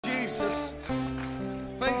Jesus.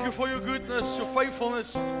 Thank you for your goodness, your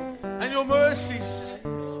faithfulness, and your mercies.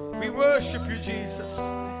 We worship you, Jesus.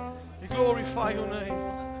 We glorify your name.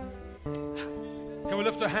 Can we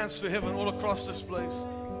lift our hands to heaven all across this place?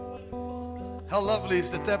 How lovely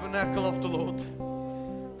is the tabernacle of the Lord.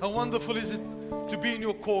 How wonderful is it to be in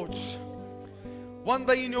your courts. One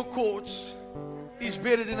day in your courts is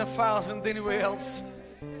better than 1,000 anywhere else.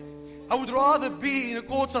 I would rather be in the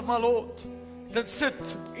courts of my Lord than sit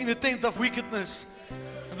in the tent of wickedness.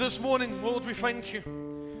 And this morning, Lord, we thank you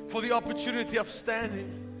for the opportunity of standing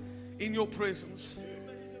in your presence.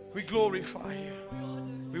 We glorify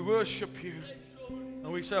you. We worship you.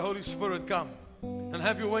 And we say, Holy Spirit, come and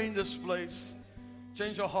have your way in this place.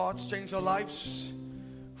 Change our hearts, change our lives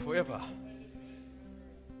forever.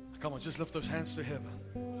 Come on, just lift those hands to heaven.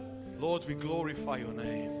 Lord, we glorify your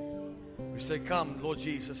name. We say, come, Lord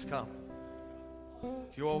Jesus, come.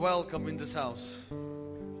 You are welcome in this house.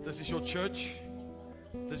 This is your church.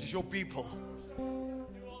 This is your people.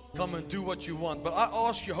 Come and do what you want. But I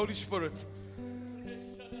ask you, Holy Spirit,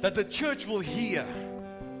 that the church will hear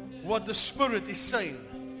what the Spirit is saying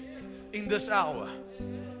in this hour.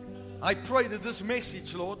 I pray that this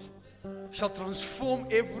message, Lord, shall transform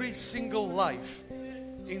every single life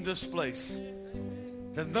in this place.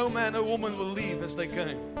 That no man or woman will leave as they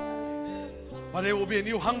came. But there will be a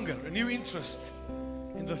new hunger, a new interest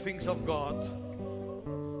in the things of God.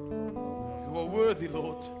 You are worthy,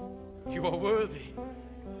 Lord. You are worthy.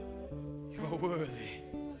 You are worthy.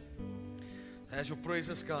 As your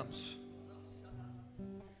praises comes,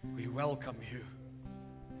 we welcome you.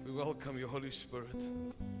 We welcome you, Holy Spirit.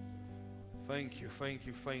 Thank you, thank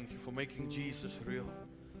you, thank you for making Jesus real.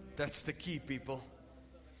 That's the key, people.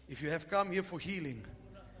 If you have come here for healing,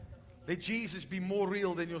 let Jesus be more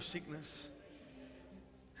real than your sickness.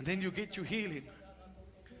 And then you get your healing.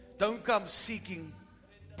 Don't come seeking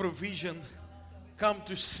provision. Come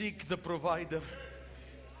to seek the provider.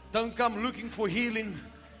 Don't come looking for healing,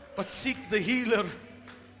 but seek the healer.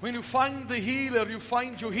 When you find the healer, you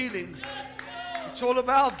find your healing. It's all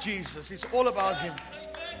about Jesus. It's all about Him.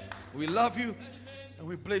 We love you and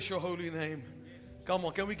we bless your holy name. Come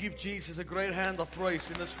on, can we give Jesus a great hand of praise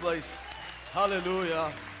in this place?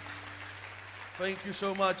 Hallelujah. Thank you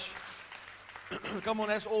so much. Come on,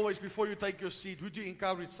 as always, before you take your seat, would you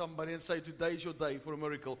encourage somebody and say, today is your day for a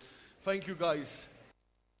miracle? Thank you, guys.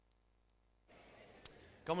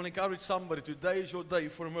 Come on, encourage somebody. Today is your day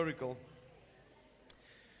for a miracle.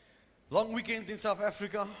 Long weekend in South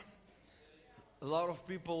Africa. A lot of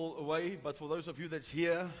people away, but for those of you that's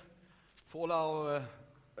here, for all our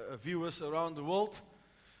viewers around the world.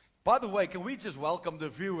 By the way, can we just welcome the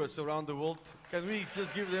viewers around the world? Can we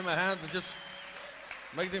just give them a hand and just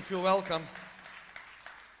make them feel welcome?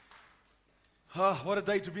 What a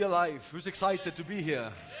day to be alive. Who's excited to be here?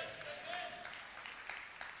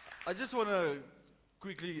 I just want to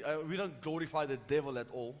quickly, we don't glorify the devil at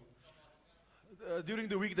all. During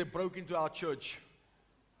the week, they broke into our church.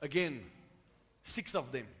 Again, 6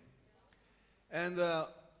 of them. And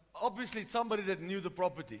obviously, it's somebody that knew the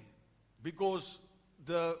property. Because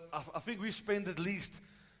I think we spent at least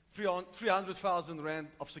 300,000 rand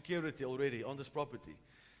of security already on this property.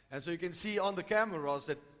 And so you can see on the cameras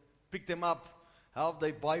that picked them up, how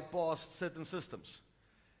they bypassed certain systems.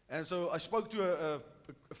 And so I spoke to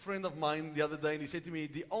a friend of mine the other day, and he said to me,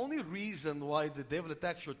 the only reason why the devil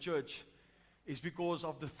attacks your church is because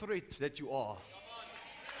of the threat that you are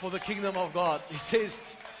for the kingdom of God. He says,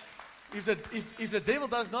 if the devil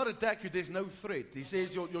does not attack you, there's no threat. He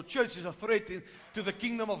says your church is a threat to the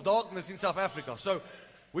kingdom of darkness in South Africa. So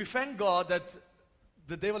we thank God that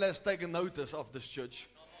the devil has taken notice of this church.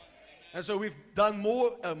 And so we've done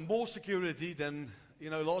more security than,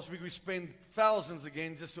 last week we spent thousands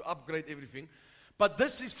again just to upgrade everything. But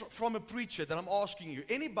this is from a preacher that I'm asking you.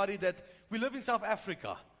 Anybody we live in South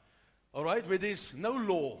Africa, all right, where there's no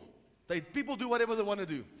law. People do whatever they want to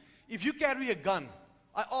do. If you carry a gun,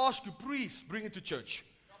 I ask you, please bring it to church.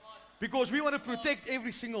 Because we want to protect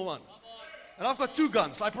every single one. And I've got 2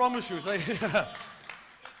 guns, I promise you.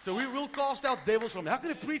 So we will cast out devils from me. How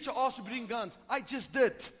can a preacher ask to bring guns? I just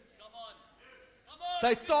did.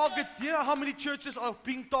 They target, you know how many churches are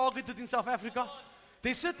being targeted in South Africa?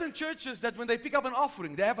 There's certain churches that when they pick up an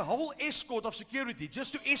offering, they have a whole escort of security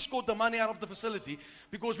just to escort the money out of the facility,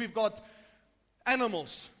 because we've got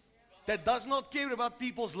animals that does not care about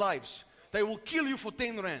people's lives. They will kill you for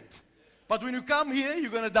 10 rand. But when you come here, you're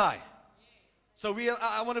going to die. So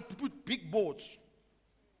I want to put big boards.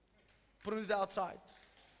 Put it outside.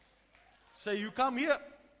 Say, you come here.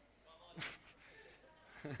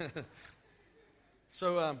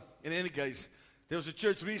 So, in any case, there was a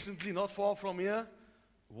church recently, not far from here,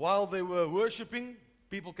 while they were worshiping,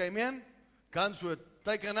 people came in, guns were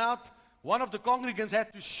taken out. One of the congregants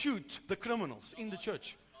had to shoot the criminals in the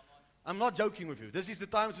church. I'm not joking with you. This is the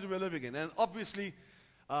times that we're living in. And obviously,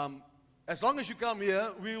 as long as you come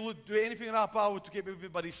here, we will do anything in our power to keep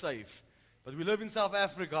everybody safe. But we live in South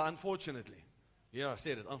Africa, unfortunately. Yeah, I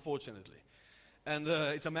said it, unfortunately. And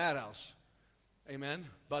it's a madhouse. Amen.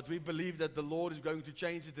 But we believe that the Lord is going to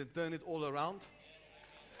change it and turn it all around.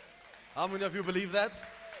 How many of you believe that?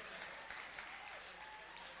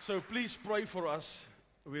 So please pray for us.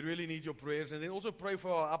 We really need your prayers. And then also pray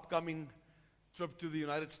for our upcoming trip to the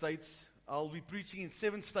United States. I'll be preaching in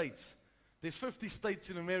 7 states. There's 50 states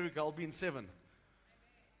in America. I'll be in 7.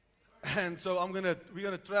 And so we're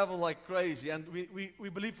gonna travel like crazy. And we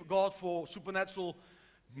believe God for supernatural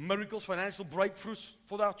miracles, financial breakthroughs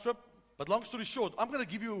for our trip. But long story short, I'm going to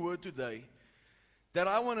give you a word today that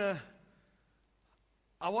I want to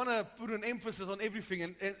put an emphasis on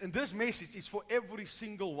everything. And this message is for every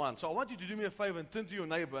single one. So I want you to do me a favor and turn to your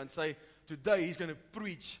neighbor and say, today he's going to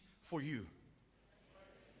preach for you.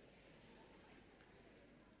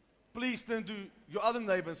 Please turn to your other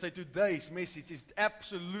neighbor and say, today's message is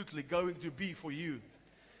absolutely going to be for you.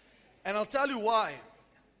 And I'll tell you why.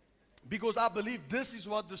 Because I believe this is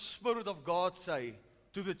what the Spirit of God say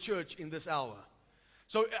to the church in this hour.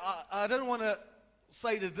 So I don't want to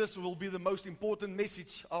say that this will be the most important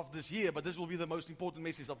message of this year, but this will be the most important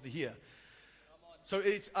message of the year. So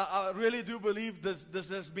I really do believe this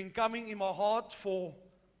has been coming in my heart for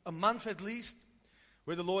a month at least,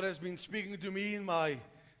 where the Lord has been speaking to me in I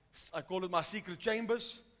call it my secret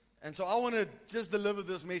chambers. And so I want to just deliver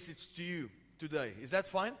this message to you today. Is that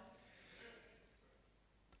fine?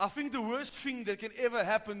 I think the worst thing that can ever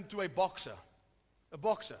happen to a boxer,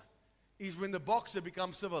 is when the boxer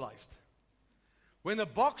becomes civilized. When a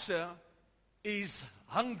boxer is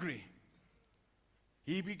hungry,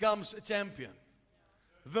 he becomes a champion.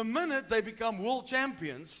 The minute they become world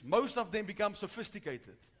champions, most of them become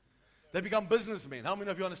sophisticated. They become businessmen. How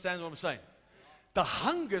many of you understand what I'm saying? The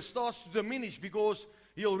hunger starts to diminish because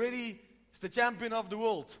he already is the champion of the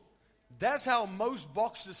world. That's how most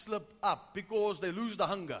boxers slip up, because they lose the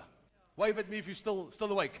hunger. Wave at me if you're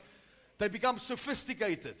still awake. They become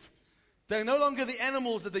sophisticated. They're no longer the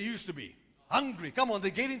animals that they used to be. Hungry. Come on,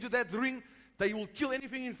 they get into that ring. They will kill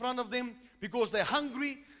anything in front of them because they're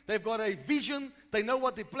hungry. They've got a vision. They know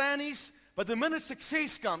what their plan is. But the minute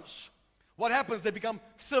success comes, what happens? They become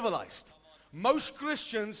civilized. Most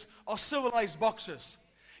Christians are civilized boxers.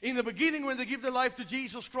 In the beginning, when they give their life to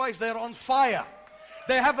Jesus Christ, they're on fire.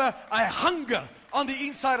 They have a hunger on the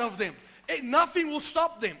inside of them. Nothing will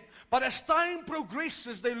stop them. But as time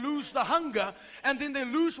progresses, they lose the hunger, and then they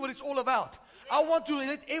lose what it's all about. I want to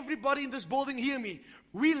let everybody in this building hear me.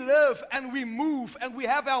 We live and we move and we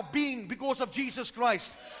have our being because of Jesus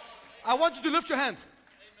Christ. I want you to lift your hand.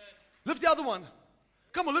 Lift the other one.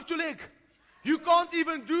 Come on, lift your leg. You can't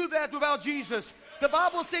even do that without Jesus. The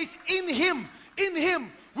Bible says in Him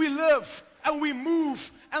we live and we move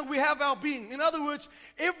and we have our being. In other words,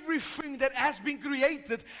 everything that has been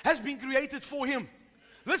created for Him.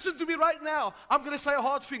 Listen to me right now. I'm going to say a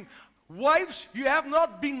hard thing. Wives, you have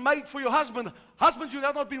not been made for your husband. Husbands, you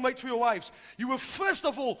have not been made for your wives. You were first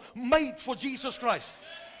of all made for Jesus Christ.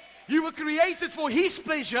 You were created for His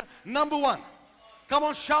pleasure, number one. Come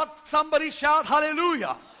on, shout, somebody shout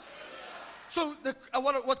hallelujah. So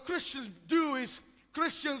what Christians do is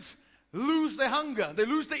Christians lose their hunger, they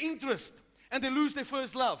lose their interest, and they lose their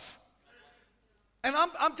first love. And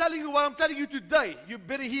I'm telling you what I'm telling you today. You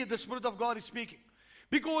better hear the Spirit of God is speaking.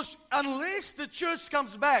 Because unless the church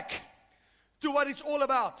comes back to what it's all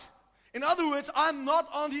about. In other words, I'm not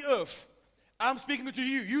on the earth. I'm speaking to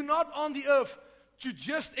you. You're not on the earth to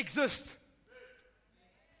just exist.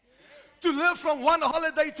 To live from one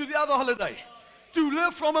holiday to the other holiday. To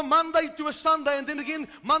live from a Monday to a Sunday and then again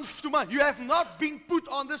month to month. You have not been put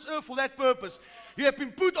on this earth for that purpose. You have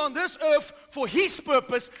been put on this earth for His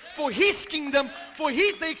purpose, for His kingdom, for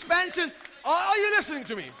the expansion. Are you listening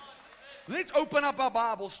to me? Let's open up our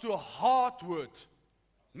Bibles to a hard word.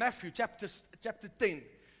 Matthew chapter 10,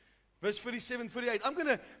 verse 37, 38. I'm going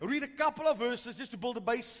to read a couple of verses just to build a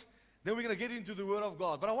base. Then we're going to get into the Word of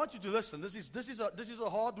God. But I want you to listen. This is a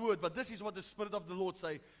hard word, but this is what the Spirit of the Lord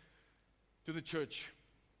say to the church.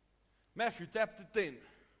 Matthew chapter 10,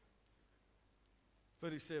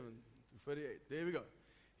 37 to 38. There we go.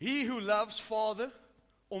 He who loves father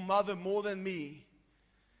or mother more than me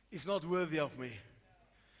is not worthy of me.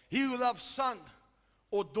 He who loves son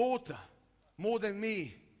or daughter more than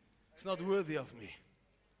me is not worthy of me.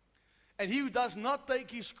 And he who does not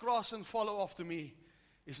take his cross and follow after me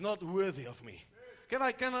is not worthy of me. Can I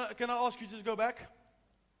ask you to just go back?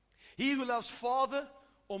 He who loves father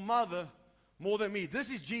or mother more than me. This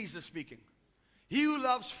is Jesus speaking. He who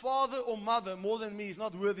loves father or mother more than me is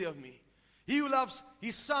not worthy of me. He who loves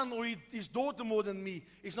his son or his daughter more than me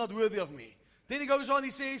is not worthy of me. Then he goes on, he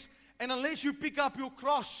says, and unless you pick up your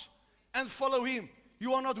cross and follow him,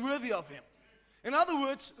 you are not worthy of him. In other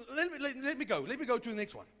words, let me go. Let me go to the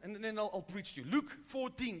next one. And then I'll preach to you. Luke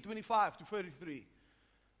 14, 25 to 33.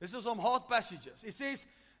 This is some hard passages. It says,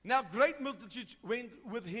 now great multitudes went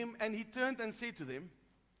with him, and he turned and said to them,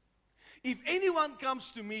 if anyone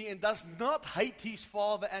comes to me and does not hate his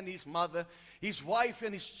father and his mother, his wife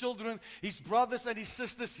and his children, his brothers and his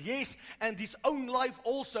sisters, yes, and his own life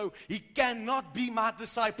also, he cannot be my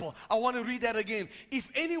disciple. I want to read that again. If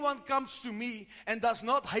anyone comes to me and does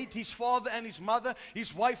not hate his father and his mother,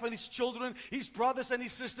 his wife and his children, his brothers and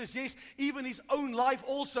his sisters, yes, even his own life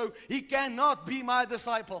also, he cannot be my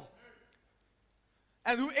disciple.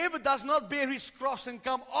 And whoever does not bear his cross and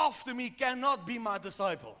come after me cannot be my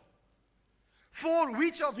disciple. For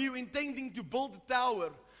which of you intending to build a tower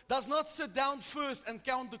does not sit down first and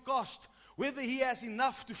count the cost, whether he has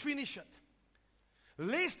enough to finish it?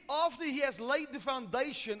 Lest after he has laid the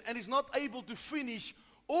foundation and is not able to finish,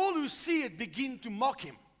 all who see it begin to mock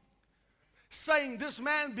him, saying, this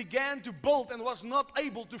man began to build and was not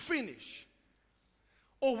able to finish.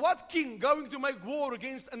 Or what king going to make war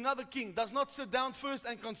against another king does not sit down first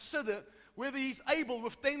and consider whether he is able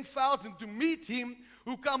with 10,000 to meet him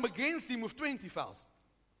who come against him with 20,000?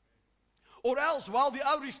 Or else, while the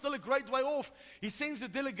other is still a great way off, he sends a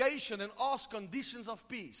delegation and asks conditions of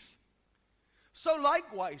peace. So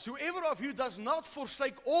likewise, whoever of you does not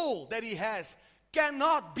forsake all that he has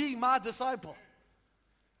cannot be my disciple.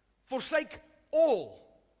 Forsake all.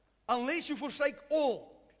 Unless you forsake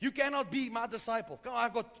all, you cannot be my disciple. Come on,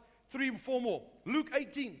 I've got 3 or 4 more. Luke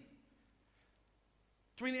 18,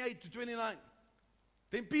 28 to 29.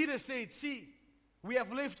 Then Peter said, see, we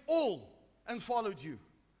have left all and followed you.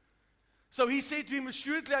 So he said to him,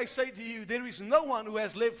 assuredly I say to you, there is no one who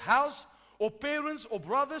has left house or parents or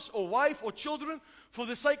brothers or wife or children for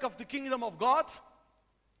the sake of the kingdom of God.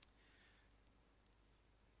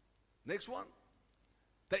 Next one.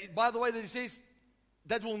 That, by the way, that he says,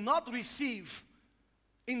 that will not receive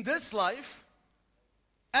in this life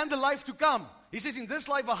and the life to come. He says in this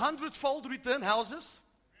life 100-fold return houses,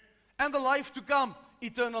 and the life to come,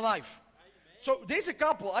 eternal life. So there's a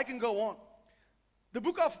couple, I can go on. The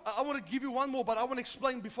book of, I want to give you one more, but I want to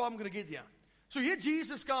explain before I'm going to get here. So here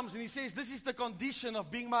Jesus comes and he says, this is the condition of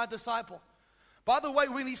being my disciple. By the way,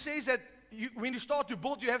 when he says that when you start to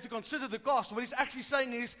build, you have to consider the cost. What he's actually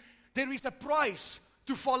saying is, there is a price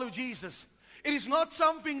to follow Jesus. It is not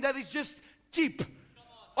something that is just cheap.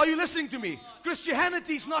 Are you listening to me?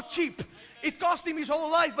 Christianity is not cheap. It cost him his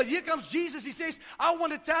whole life, but here comes Jesus. He says, I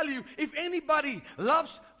want to tell you, if anybody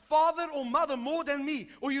loves father or mother more than me,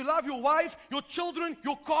 or you love your wife, your children,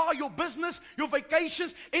 your car, your business, your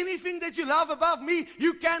vacations, anything that you love above me,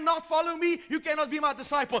 you cannot follow me, you cannot be my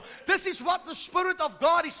disciple. This is what the Spirit of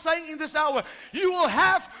God is saying in this hour. You will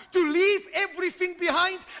have to leave everything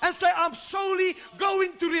behind and say, I'm solely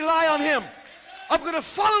going to rely on Him. I'm going to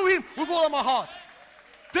follow Him with all of my heart.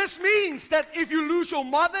 This means that if you lose your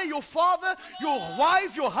mother, your father, your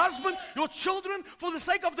wife, your husband, your children, for the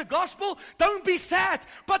sake of the gospel, don't be sad,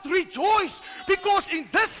 but rejoice, because in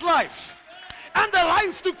this life and the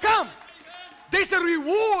life to come, there's a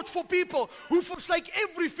reward for people who forsake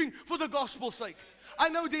everything for the gospel's sake. I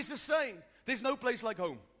know there's a saying, there's no place like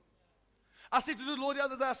home. I said to the Lord the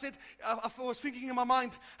other day, I was thinking in my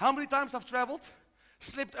mind, how many times I've traveled,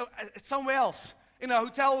 slept somewhere else, in a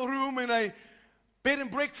hotel room, in a bed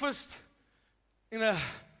and breakfast, in a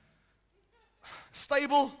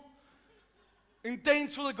stable, in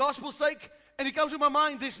tents for the gospel's sake, and it comes to my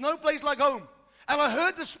mind, there's no place like home. And I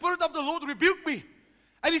heard the Spirit of the Lord rebuke me,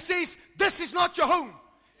 and He says, this is not your home.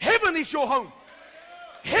 Heaven is your home.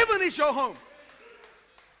 Heaven is your home.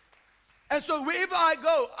 And so wherever I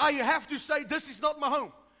go, I have to say, this is not my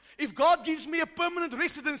home. If God gives me a permanent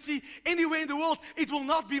residency anywhere in the world, it will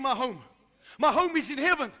not be my home. My home is in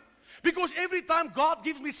heaven. Because every time God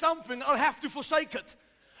gives me something, I'll have to forsake it.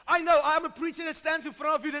 I know, I'm a preacher that stands in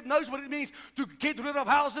front of you that knows what it means to get rid of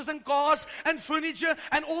houses and cars and furniture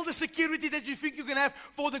and all the security that you think you can have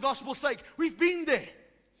for the gospel's sake. We've been there.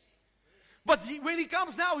 But when He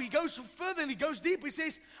comes now, He goes further and He goes deep. He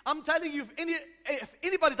says, I'm telling you, if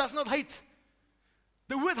anybody does not hate,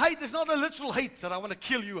 the word hate is not a literal hate that I want to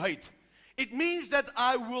kill you hate. It means that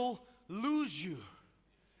I will lose you.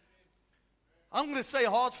 I'm going to say a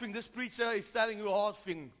hard thing. This preacher is telling you a hard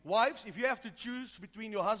thing. Wives, if you have to choose between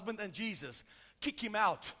your husband and Jesus, kick him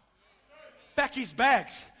out. Pack his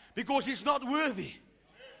bags, because he's not worthy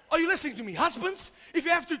Are you listening to me? Husbands, if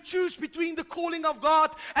you have to choose between the calling of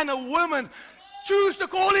God and a woman, choose the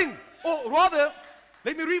calling. Or rather,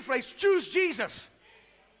 let me rephrase, choose Jesus.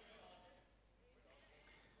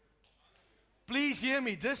 Please hear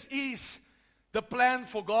me. This is the plan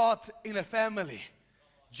for God in a family.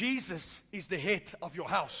 Jesus is the head of your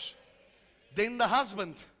house. Then the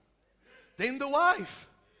husband. Then the wife.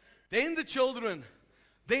 Then the children.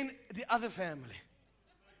 Then the other family.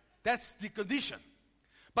 That's the condition.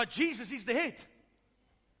 But Jesus is the head.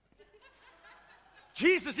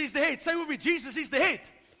 Jesus is the head. Say with me, Jesus is the head.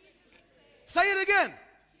 Say it again.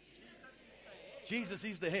 Jesus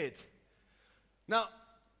is the head. Now,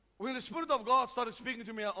 when the Spirit of God started speaking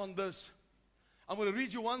to me on this, I'm going to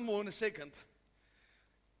read you one more in a second.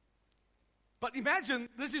 But imagine,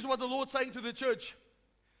 this is what the Lord's saying to the church,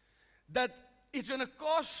 that it's going to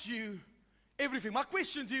cost you everything. My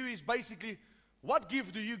question to you is basically, what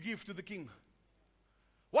gift do you give to the King?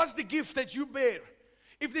 What's the gift that you bear?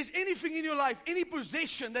 If there's anything in your life, any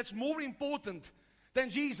possession that's more important than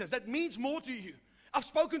Jesus, that means more to you. I've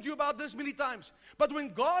spoken to you about this many times. But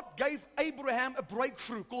when God gave Abraham a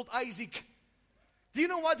breakthrough called Isaac, do you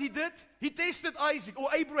know what he did? He tested Isaac or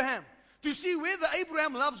Abraham to see whether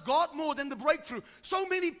Abraham loves God more than the breakthrough. So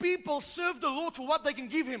many people serve the Lord for what they can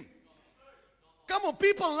give him. Come on,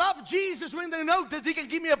 people love Jesus when they know that he can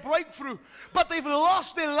give me a breakthrough. But they've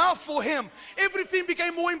lost their love for him. Everything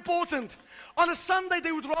became more important. On a Sunday,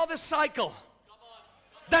 they would rather cycle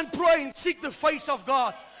than pray and seek the face of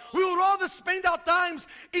God. We would rather spend our times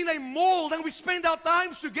in a mall than we spend our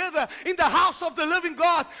times together in the house of the living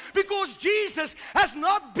God. Because Jesus has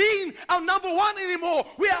not been our number one anymore.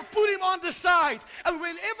 We have put him on the side. And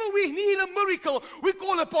whenever we need a miracle, we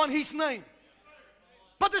call upon his name.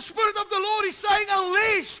 But the Spirit of the Lord is saying,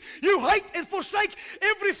 unless you hate and forsake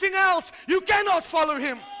everything else, you cannot follow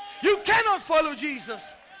him. You cannot follow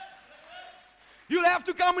Jesus. You'll have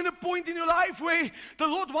to come in a point in your life where the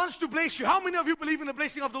Lord wants to bless you. How many of you believe in the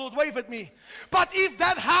blessing of the Lord? Wave at me. But if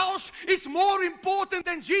that house is more important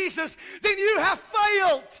than Jesus, then you have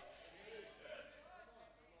failed.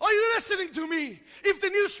 Are you listening to me? If the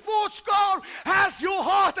new sports car has your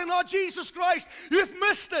heart and not Jesus Christ, you've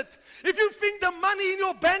missed it. If you think the money in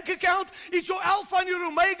your bank account is your Alpha and your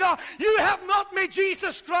Omega, you have not met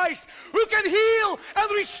Jesus Christ, who can heal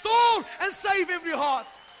and restore and save every heart.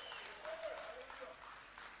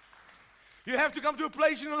 You have to come to a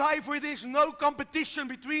place in your life where there's no competition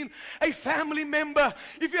between a family member.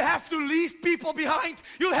 If you have to leave people behind,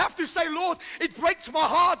 you'll have to say, Lord, it breaks my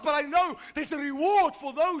heart, but I know there's a reward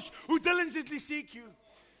for those who diligently seek you.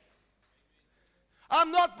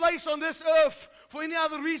 I'm not placed on this earth for any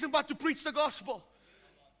other reason but to preach the gospel.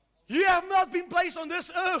 You have not been placed on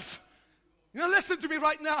this earth. You know, listen to me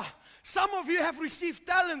right now. Some of you have received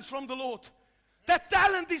talents from the Lord. That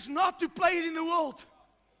talent is not to play it in the world.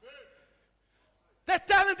 That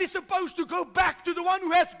talent is supposed to go back to the one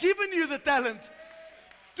who has given you the talent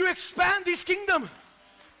to expand his kingdom.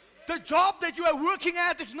 The job that you are working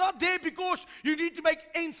at is not there because you need to make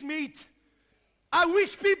ends meet. I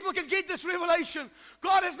wish people can get this revelation.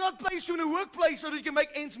 God has not placed you in a workplace so that you can make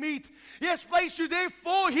ends meet. He has placed you there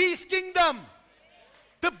for his kingdom.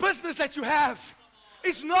 The business that you have,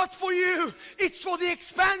 it's not for you. It's for the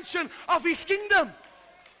expansion of his kingdom.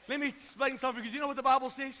 Let me explain something. Do you know what the Bible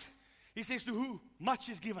says? He says, to who much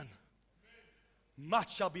is given,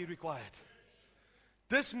 much shall be required.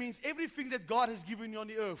 This means everything that God has given you on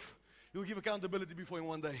the earth, you'll give accountability before him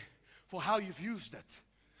one day for how you've used it,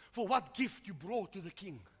 for what gift you brought to the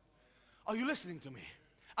King. Are you listening to me?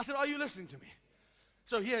 I said, are you listening to me?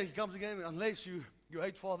 So here he comes again, unless you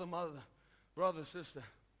hate father, mother, brother, sister,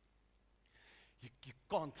 you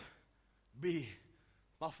can't be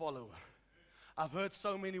my follower. I've heard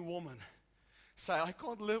so many women say, I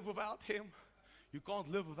can't live without him. You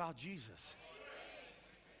can't live without Jesus.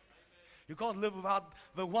 You can't live without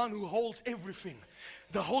the one who holds everything,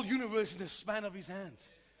 the whole universe in the span of his hands.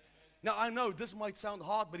 Now I know this might sound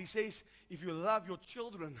hard, but he says, if you love your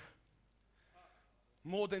children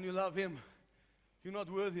more than you love him, you're not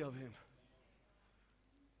worthy of him.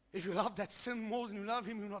 If you love that sin more than you love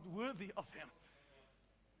him, you're not worthy of him.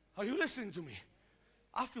 Are you listening to me?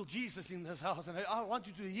 I feel Jesus in this house, and I want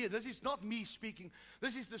you to hear, this is not me speaking.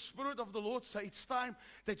 This is the Spirit of the Lord saying, it's time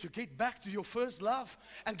that you get back to your first love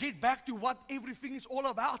and get back to what everything is all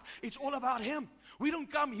about. It's all about him. We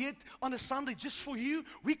don't come here on a Sunday just for you.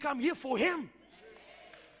 We come here for him.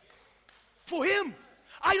 For him.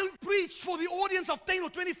 I don't preach for the audience of 10 or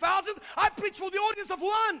 20,000. I preach for the audience of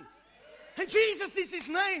one. And Jesus is his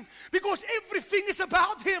name because everything is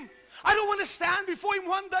about him. I don't want to stand before him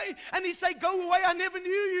one day and he say, go away, I never knew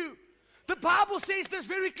you. The Bible says this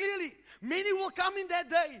very clearly. Many will come in that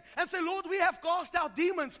day and say, Lord, we have cast out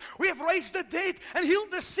demons. We have raised the dead and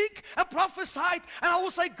healed the sick and prophesied. And I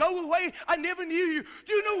will say, go away. I never knew you.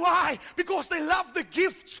 Do you know why? Because they love the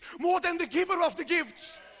gifts more than the giver of the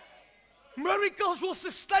gifts. Miracles will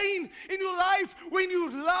sustain in your life when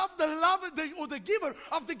you love the lover or the giver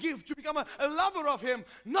of the gift. You become a lover of him,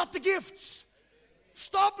 not the gifts.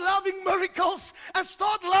 Stop loving miracles and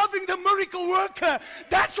start loving the miracle worker.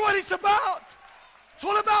 That's what it's about. It's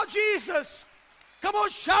all about Jesus. Come on,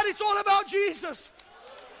 shout, it's all about Jesus.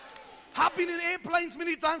 I've been in airplanes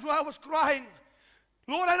many times where I was crying.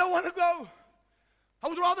 Lord, I don't want to go. I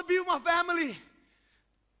would rather be with my family.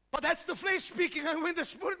 But that's the flesh speaking. And when the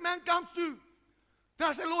spirit man comes to, then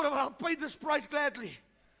I say, Lord, I'll pay this price gladly.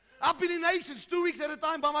 I've been in nations 2 weeks at a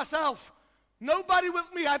time by myself. Nobody with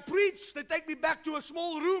me. I preach. They take me back to a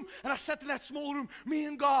small room, and I sat in that small room, me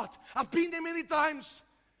and God. I've been there many times.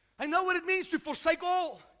 I know what it means to forsake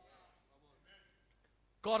all.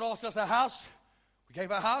 God asked us a house. We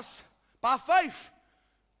gave our house by faith.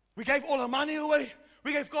 We gave all our money away.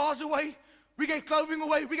 We gave cars away. We gave clothing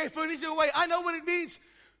away. We gave furniture away. I know what it means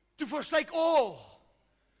to forsake all.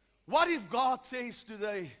 What if God says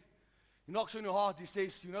today, He knocks on your heart, He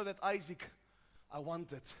says, you know that Isaac, I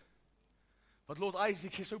want it. But Lord,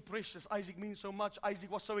 Isaac is so precious. Isaac means so much. Isaac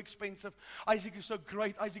was so expensive. Isaac is so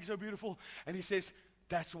great. Isaac is so beautiful. And He says,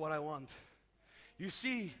 that's what I want. You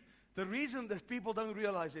see, the reason that people don't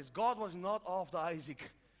realize is God was not after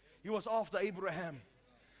Isaac. He was after Abraham.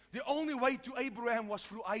 The only way to Abraham was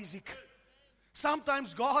through Isaac.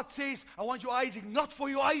 Sometimes God says, I want you, Isaac, not for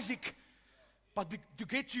you, Isaac, but to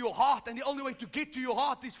get to your heart. And the only way to get to your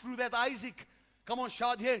heart is through that Isaac. Come on,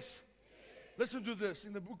 shout yes. Listen to this.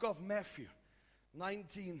 In the book of Matthew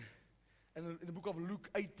 19 and in the book of Luke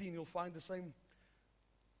 18, you'll find the same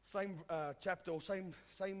chapter or same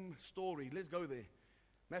story. Let's go there.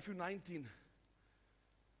 Matthew 19.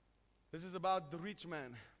 This is about the rich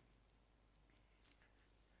man.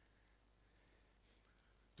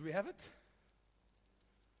 Do we have it?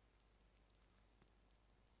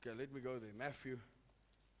 Okay, let me go there. Matthew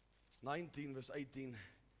 19, verse 18.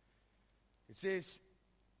 It says,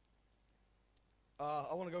 I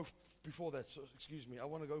want to go before that, so excuse me. I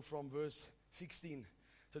want to go from verse 16.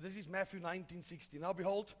 So this is Matthew 19, 16. Now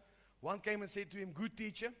behold, one came and said to him, good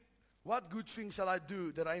teacher, what good thing shall I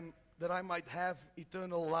do that I might have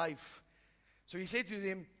eternal life? So he said to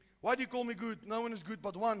him, why do you call me good? No one is good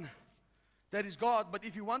but one, that is God. But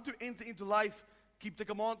if you want to enter into life, keep the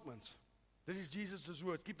commandments. This is Jesus'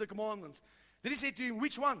 word. Keep the commandments. Then he said to him,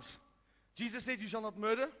 which ones? Jesus said, you shall not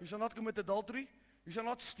murder, you shall not commit adultery, you shall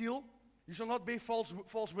not steal, you shall not bear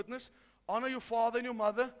false witness, honor your father and your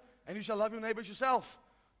mother, and you shall love your neighbors yourself.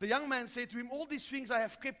 The young man said to him, all these things I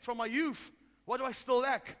have kept from my youth. What do I still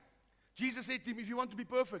lack? Jesus said to him, if you want to be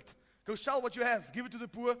perfect, go sell what you have, give it to the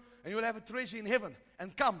poor, and you will have a treasure in heaven.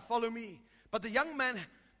 And come, follow me. But the young man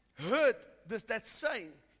heard that saying.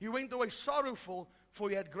 He went away sorrowful, for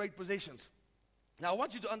he had great possessions. Now I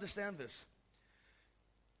want you to understand this.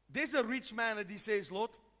 There's a rich man that he says,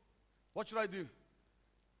 Lord, what should I do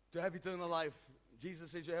to have eternal life?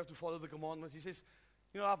 Jesus says you have to follow the commandments. He says,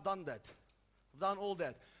 I've done that. I've done all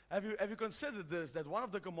that. Have you considered this, that one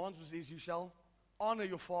of the commandments is you shall honor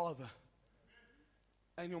your father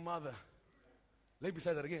and your mother. Let me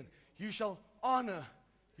say that again. You shall honor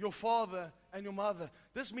your father and your mother.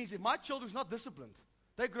 This means if my children's not disciplined,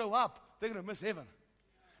 they grow up, they're going to miss heaven.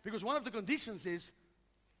 Because one of the conditions is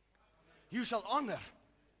you shall honor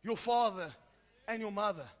your father and your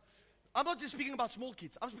mother. I'm not just speaking about small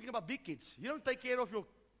kids. I'm speaking about big kids. You don't take care of your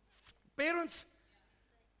parents.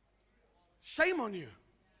 Shame on you.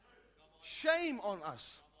 Shame on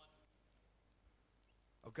us.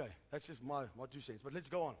 Okay, that's just my 2 cents. But let's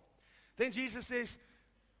go on. Then Jesus says,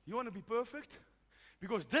 you want to be perfect?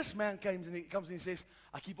 Because this man comes and he says,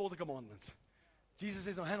 I keep all the commandments. Jesus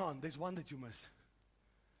says, no, hang on, there's one that you miss.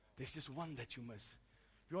 There's just one that you miss.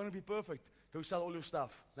 If you want to be perfect, go sell all your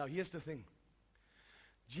stuff. Now, here's the thing.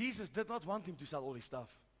 Jesus did not want him to sell all his stuff.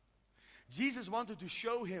 Jesus wanted to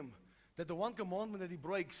show him that the one commandment that he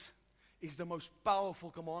breaks is the most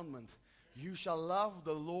powerful commandment. You shall love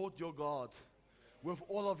the Lord your God with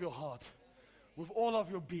all of your heart, with all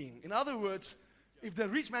of your being. In other words, if the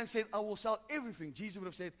rich man said, I will sell everything, Jesus would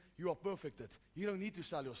have said, you are perfected. You don't need to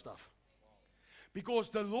sell your stuff. Because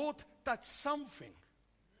the Lord touched something.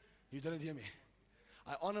 You didn't hear me.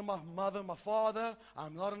 I honor my mother, my father.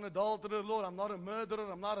 I'm not an adulterer, Lord. I'm not a murderer.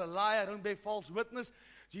 I'm not a liar. I don't bear false witness.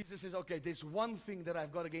 Jesus says, okay, there's one thing that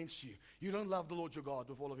I've got against you. You don't love the Lord your God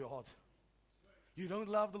with all of your heart. You don't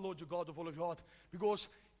love the Lord your God with all of your heart. Because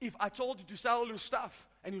if I told you to sell all your stuff,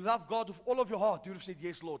 and you love God with all of your heart, you would have said,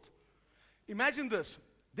 yes, Lord. Imagine this.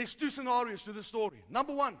 There's two scenarios to the story.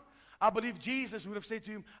 Number one, I believe Jesus would have said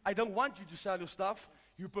to him, I don't want you to sell your stuff.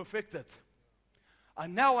 You perfect it.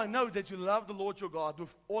 And now I know that you love the Lord your God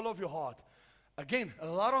with all of your heart. Again, a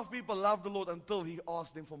lot of people love the Lord until He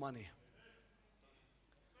asks them for money.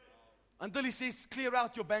 Until He says, clear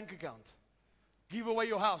out your bank account. Give away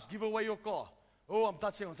your house. Give away your car. Oh, I'm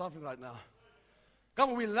touching on something right now.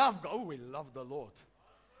 Come on, we love God. Oh, we love the Lord.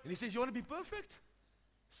 And He says, you want to be perfect?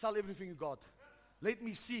 Sell everything you got. Let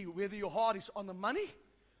me see whether your heart is on the money.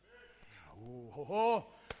 Or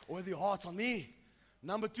whether your heart's on me.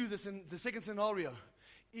 Number two, the second scenario.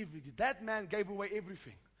 If that man gave away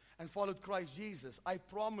everything and followed Christ Jesus, I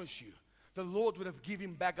promise you, the Lord would have given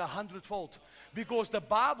him back 100-fold. Because the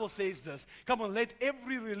Bible says this. Come on, let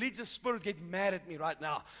every religious spirit get mad at me right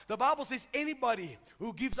now. The Bible says anybody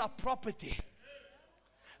who gives up property,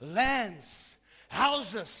 lands,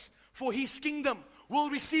 houses for His kingdom will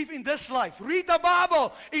receive in this life. Read the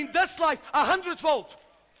Bible. In this life, 100-fold.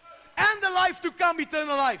 And the life to come,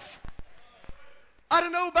 eternal life. I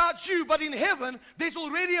don't know about you, but in heaven, there's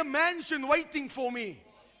already a mansion waiting for me.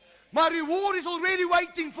 My reward is already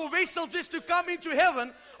waiting for Wessel just to come into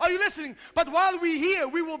heaven. Are you listening? But while we're here,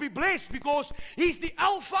 we will be blessed because He's the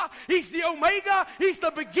Alpha, He's the Omega, He's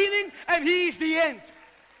the beginning, and He is the end.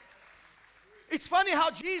 It's funny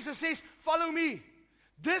how Jesus says, follow me.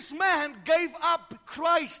 This man gave up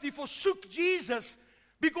Christ. He forsook Jesus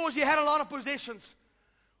because he had a lot of possessions.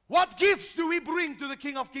 What gifts do we bring to the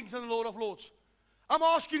King of Kings and the Lord of Lords? I'm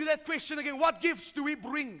asking you that question again. What gifts do we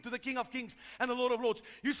bring to the King of Kings and the Lord of Lords?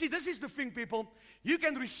 You see, this is the thing, people. You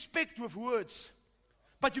can respect with words,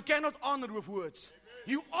 but you cannot honor with words.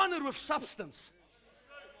 You honor with substance.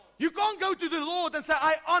 You can't go to the Lord and say,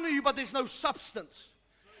 I honor you, but there's no substance.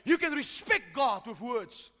 You can respect God with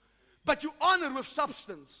words, but you honor with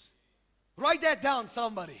substance. Write that down,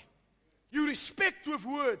 somebody. You respect with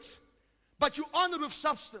words, but you honor with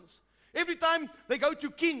substance. Every time they go to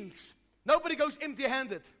kings, nobody goes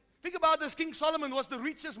empty-handed. Think about this. King Solomon was the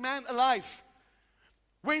richest man alive.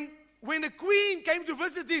 When a queen came to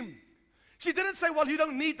visit him, she didn't say, well, you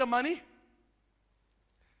don't need the money.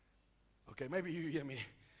 Okay, maybe you hear me.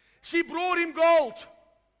 She brought him gold.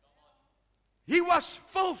 He was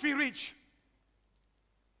filthy rich.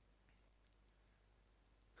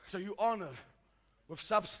 So you honor with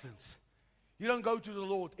substance. You don't go to the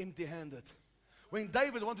Lord empty-handed. When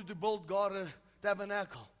David wanted to build God a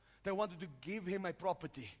tabernacle, they wanted to give him a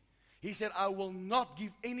property. He said, I will not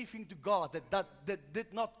give anything to God that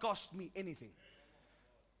did not cost me anything.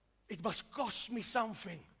 It must cost me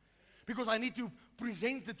something. Because I need to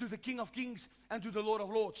present it to the King of Kings and to the Lord of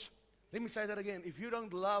Lords. Let me say that again. If you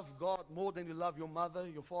don't love God more than you love your mother,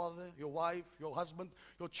 your father, your wife, your husband,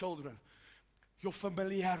 your children, your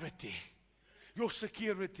familiarity, your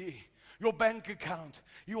security, your bank account,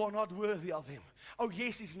 you are not worthy of Him. Oh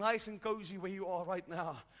yes, it's nice and cozy where you are right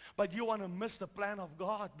now, but you want to miss the plan of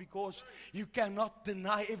God because you cannot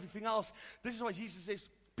deny everything else. This is why Jesus says,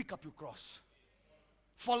 pick up your cross.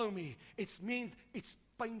 Follow me. It's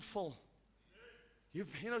painful. You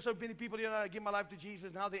know, so many people, I give my life to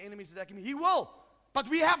Jesus, now the enemies attacking me. He will, but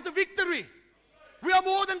we have the victory. We are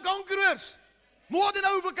more than conquerors, more than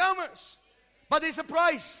overcomers. But there's a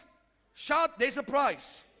price. Shout, there's a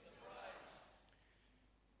price.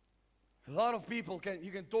 A lot of people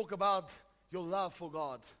you can talk about your love for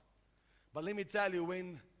God. But let me tell you,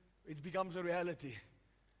 when it becomes a reality,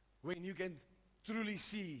 when you can truly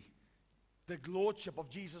see the lordship of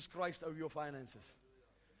Jesus Christ over your finances,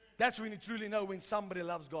 that's when you truly know when somebody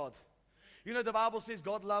loves God. You know, the Bible says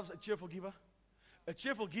God loves a cheerful giver. A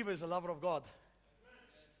cheerful giver is a lover of God.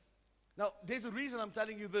 Now, there's a reason I'm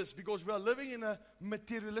telling you this, because we are living in a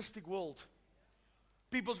materialistic world.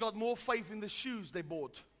 People's got more faith in the shoes they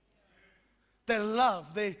bought. They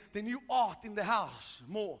love the new art in the house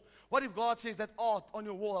more. What if God says that art on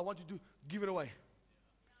your wall, I want you to give it away?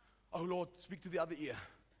 Oh Lord, speak to the other ear.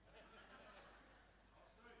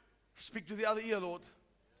 Speak to the other ear, Lord.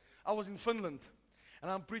 I was in Finland,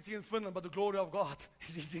 and I'm preaching in Finland, but the glory of God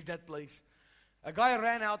is in that place. A guy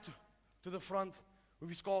ran out to the front with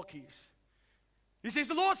his car keys. He says,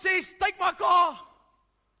 the Lord says, take my car.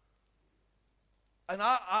 And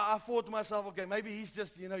I thought to myself, okay, maybe he's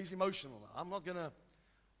just, he's emotional. I'm not going to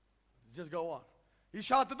just go on. He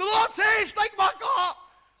shouted, the Lord says, take my car.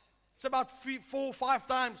 It's about 3, 4, 5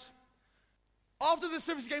 times. After the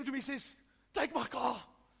service, he came to me and says, take my car.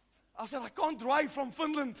 I said, I can't drive from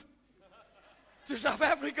Finland to South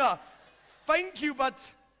Africa. Thank you, but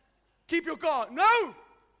keep your car. No.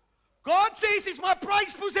 God says it's my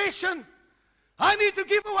prized possession. I need to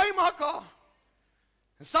give away my car.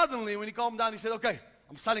 And suddenly, when he calmed down, he said, okay,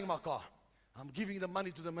 I'm selling my car. I'm giving the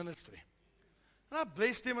money to the ministry. And I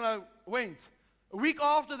blessed him and I went. A week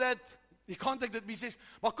after that, he contacted me. He says,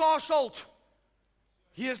 my car sold.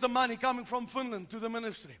 Here's the money coming from Finland to the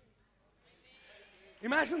ministry.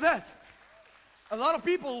 Imagine that. A lot of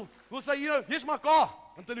people will say, here's my car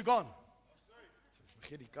until you're gone.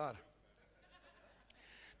 Forget the car.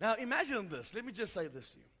 Now imagine this. Let me just say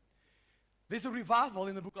this to you. There's a revival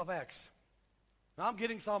in the book of Acts. Now I'm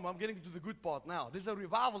getting to the good part now. There's a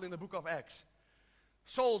revival in the book of Acts.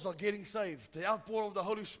 Souls are getting saved. The outpour of the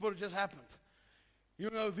Holy Spirit just happened.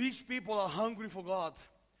 These people are hungry for God.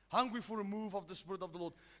 Hungry for a move of the Spirit of the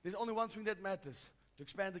Lord. There's only one thing that matters. To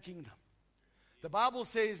expand the kingdom. The Bible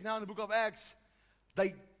says now in the book of Acts,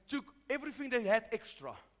 they took everything they had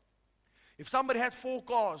extra. If somebody had 4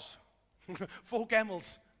 cars, 4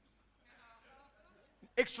 camels,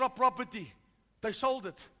 extra property, they sold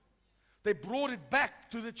it. They brought it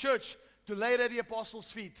back to the church to lay it at the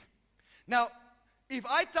apostles' feet. Now, if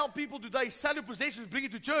I tell people today, sell your possessions, bring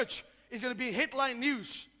it to church, it's going to be headline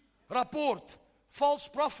news, report, false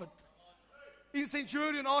prophet. In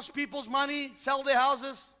Centurion, ask people's money, sell their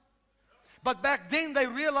houses. But back then they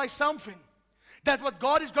realized something. That what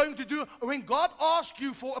God is going to do, when God asks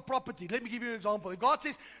you for a property, let me give you an example. If God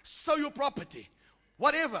says, sell your property,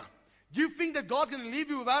 whatever, do you think that God's going to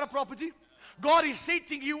leave you without a property? God is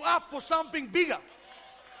setting you up for something bigger.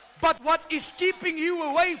 But what is keeping you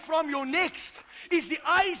away from your next is the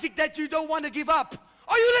Isaac that you don't want to give up.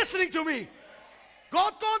 Are you listening to me?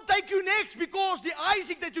 God can't take you next because the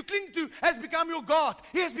Isaac that you cling to has become your God.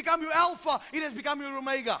 He has become your Alpha. It has become your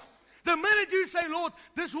Omega. The minute you say, Lord,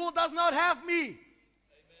 this world does not have me.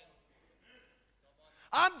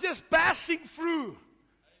 I'm just passing through.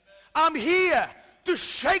 I'm here to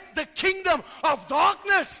shake the kingdom of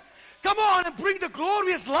darkness. Come on and bring the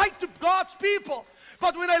glorious light to God's people.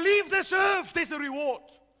 But when I leave this earth, there's a reward.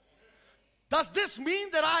 Does this mean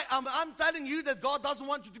that I'm telling you that God doesn't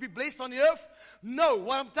want you to be blessed on the earth? No.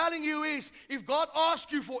 What I'm telling you is, if God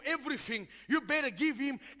asks you for everything, you better give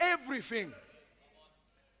Him everything.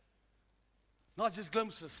 Not just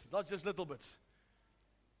glimpses, not just little bits.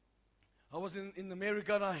 I was in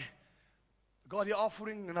America and I got the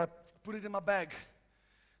offering and I put it in my bag.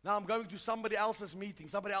 Now I'm going to somebody else's meeting,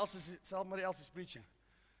 somebody else is preaching.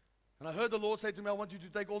 And I heard the Lord say to me, I want you to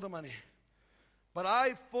take all the money. But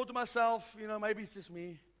I thought to myself, maybe it's just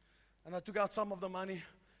me. And I took out some of the money.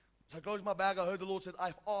 So I closed my bag. I heard the Lord said,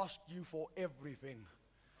 I've asked you for everything.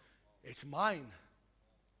 It's mine.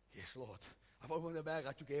 Yes, Lord. I've opened the bag.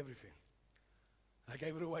 I took everything. I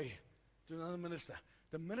gave it away to another minister.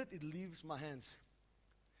 The minute it leaves my hands,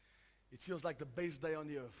 it feels like the best day on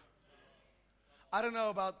the earth. I don't know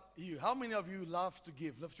about you. How many of you love to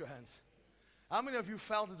give? Lift your hands. How many of you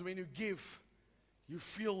felt that when you give, you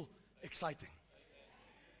feel exciting?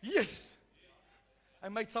 Yes. I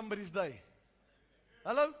made somebody's day.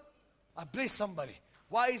 Hello? I blessed somebody.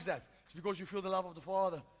 Why is that? It's because you feel the love of the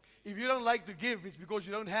Father. If you don't like to give, it's because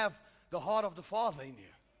you don't have the heart of the Father in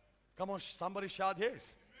you. Come on, somebody shout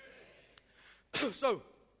yes. So,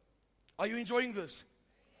 are you enjoying this?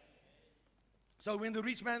 So when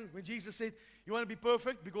Jesus said, you want to be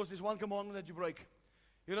perfect? Because there's one commandment that you break.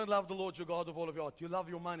 You don't love the Lord your God with all of your heart. You love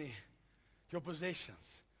your money, your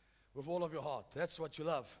possessions, with all of your heart. That's what you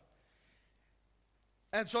love.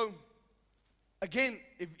 And so, again,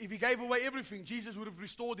 if he gave away everything, Jesus would have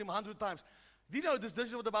restored him 100 times. Do you know this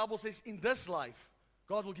is what the Bible says? In this life,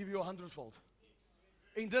 God will give you 100-fold.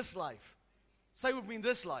 In this life. Say with me, in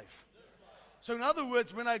this life. So in other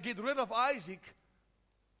words, when I get rid of Isaac,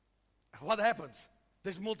 what happens?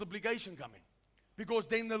 There's multiplication coming. Because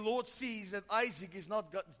then the Lord sees that Isaac is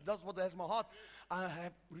not God, that's what has my heart. I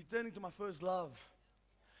am returning to my first love.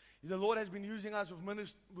 The Lord has been using us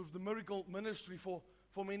with the miracle ministry for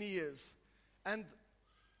many years. And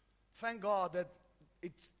thank God that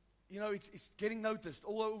it's getting noticed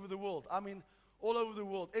all over the world. I mean, all over the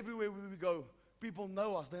world, everywhere where we go, people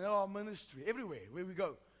know us. They know our ministry, everywhere where we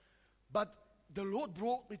go. But the Lord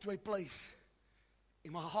brought me to a place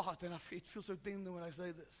in my heart, and it feels so tender when I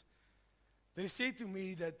say this. They say to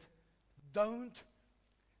me that don't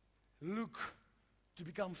look to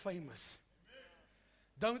become famous.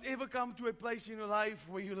 Don't ever come to a place in your life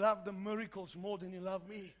where you love the miracles more than you love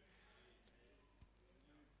me.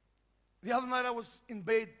 The other night I was in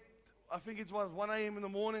bed, I think it was 1 a.m. in the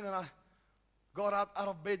morning, and I got out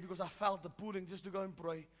of bed because I felt the pulling just to go and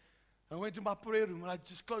pray. And I went to my prayer room, and I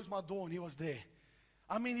just closed my door, and he was there.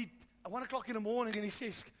 I mean, 1 o'clock in the morning, and he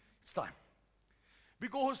says, it's time.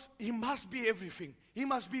 Because he must be everything. He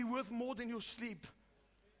must be worth more than your sleep.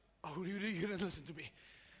 Oh, you didn't listen to me.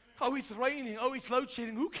 Oh, it's raining. Oh, it's load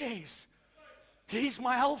shedding. Who cares? He's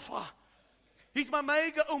my Alpha. He's my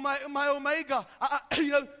Omega. Oh, my Omega.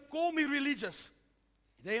 Call me religious.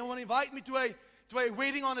 They want to invite me to a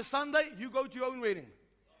wedding on a Sunday. You go to your own wedding.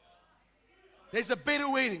 There's a better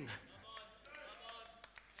wedding.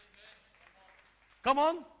 Come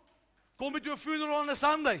on. Call me to a funeral on a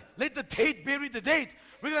Sunday. Let the dead bury the dead.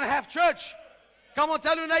 We're going to have church. Come on,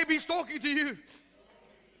 tell your neighbor he's talking to you.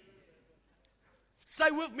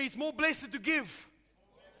 Say with me, it's more blessed to give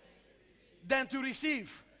than to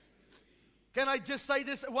receive. Can I just say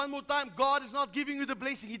this one more time? God is not giving you the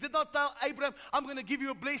blessing. He did not tell Abraham, I'm going to give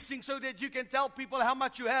you a blessing so that you can tell people how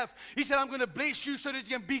much you have. He said, I'm going to bless you so that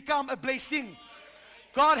you can become a blessing.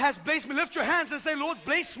 God has blessed me. Lift your hands and say, Lord,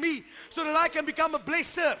 bless me so that I can become a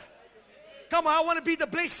blesser. Come on, I want to be the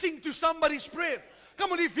blessing to somebody's prayer.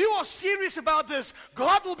 Come on, if you are serious about this,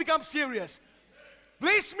 God will become serious.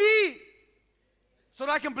 Bless me so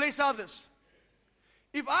that I can bless others.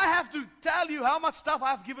 If I have to tell you how much stuff I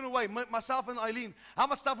have given away, myself and Eileen, how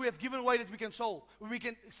much stuff we have given away that we can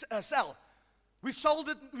sell. We sold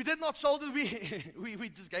it, we did not sold it, we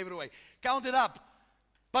just gave it away. Count it up.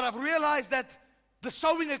 But I've realized that the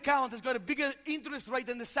sowing account has got a bigger interest rate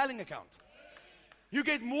than the selling account. You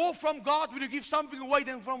get more from God when you give something away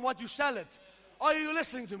than from what you sell it. Are you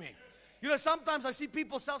listening to me? Sometimes I see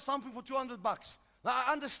people sell something for $200. Now,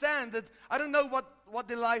 I understand that I don't know what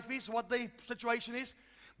their life is, what their situation is.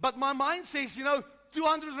 But my mind says,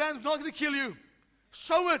 200 rand is not going to kill you.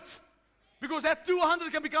 Sow it. Because that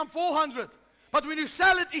 200 can become 400. But when you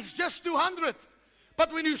sell it, it's just 200.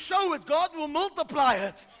 But when you sow it, God will multiply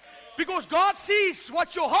it. Because God sees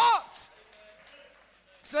what's your heart.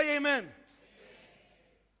 Say amen.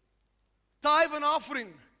 Tithe and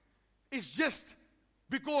offering is just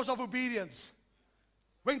because of obedience.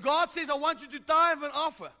 When God says, I want you to tithe and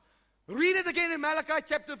offer, read it again in Malachi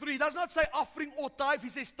chapter 3. He does not say offering or tithe. He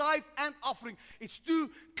says tithe and offering. It's two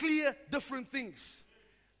clear, different things.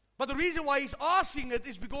 But the reason why he's asking it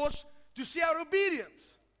is because to see our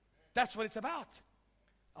obedience. That's what it's about.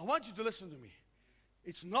 I want you to listen to me.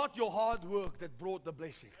 It's not your hard work that brought the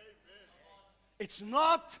blessing. It's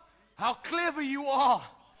not how clever you are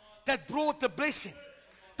that brought the blessing.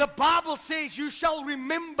 The Bible says you shall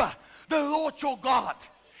remember the Lord your God.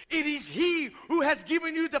 It is He who has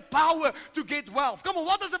given you the power to get wealth. Come on,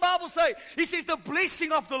 what does the Bible say? He says the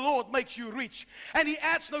blessing of the Lord makes you rich, and He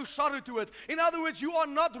adds no sorrow to it. In other words, you are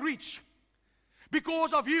not rich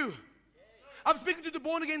because of you. I'm speaking to the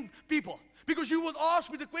born again people. Because you would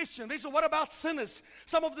ask me the question, they said, what about sinners?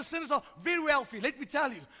 Some of the sinners are very wealthy. Let me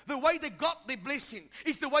tell you, the way they got their blessing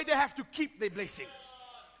is the way they have to keep their blessing.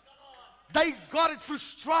 They got it through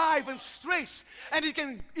strife and stress, and it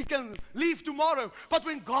can leave tomorrow. But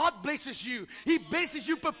when God blesses you, He blesses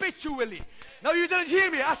you perpetually. No, you didn't hear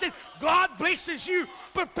me. I said, God blesses you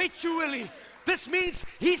perpetually. This means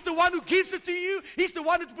He's the one who gives it to you. He's the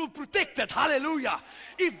one that will protect it. Hallelujah.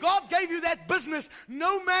 If God gave you that business,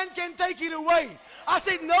 no man can take it away. I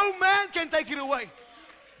said, no man can take it away.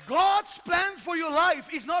 God's plan for your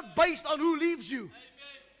life is not based on who leaves you.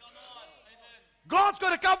 God's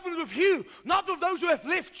got a covenant with you, not with those who have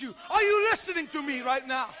left you. Are you listening to me right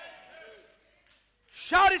now?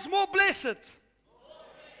 Shout, it's more blessed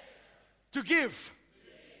to give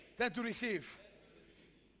than to receive.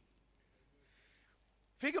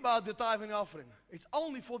 Think about the tithe and offering. It's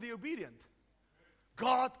only for the obedient.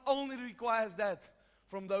 God only requires that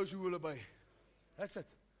from those who will obey. That's it.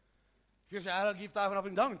 If you say, I don't give tithe and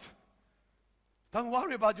offering, don't. Don't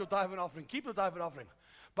worry about your tithe and offering. Keep your tithe and offering.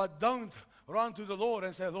 But don't run to the Lord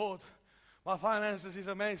and say, Lord, my finances is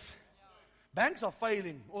a mess. Banks are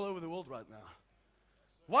failing all over the world right now.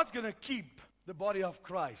 What's going to keep the body of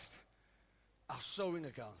Christ? Our sowing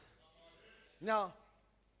account. Now,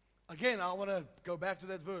 again, I want to go back to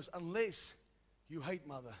that verse. Unless you hate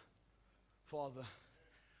mother, father,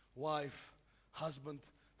 wife, husband,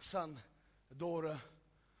 son, daughter,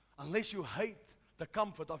 unless you hate the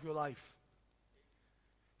comfort of your life,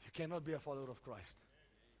 you cannot be a follower of Christ.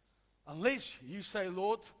 Unless you say,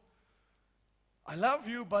 Lord, I love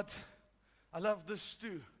you, but I love this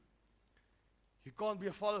too. You can't be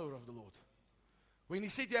a follower of the Lord. When He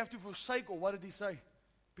said you have to forsake, or what did He say?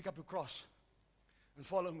 Pick up your cross and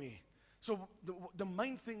follow me. So the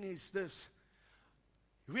main thing is this.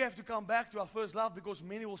 We have to come back to our first love, because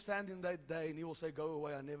many will stand in that day and He will say, go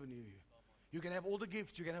away, I never knew you. You can have all the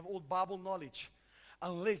gifts, you can have all Bible knowledge.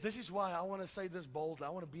 Unless, this is why I want to say this boldly. I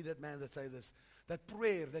want to be that man that say this. That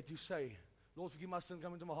prayer that you say, Lord, forgive my sin,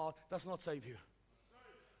 come into my heart, does not save you.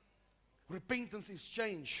 Repentance is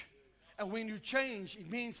change. And when you change, it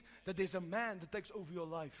means that there's a man that takes over your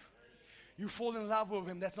life. you fall in love with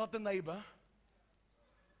him. That's not the neighbor.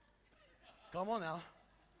 Come on now.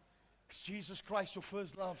 It's Jesus Christ, your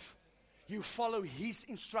first love. You follow his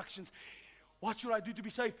instructions. What should I do to be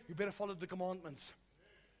saved? You better follow the commandments.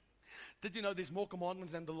 Did you know there's more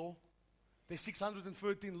commandments than the law? There's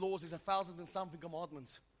 613 laws. There's 1,000 and something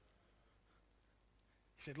commandments.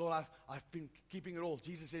 He said, Lord, I've been keeping it all.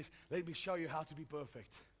 Jesus says, let me show you how to be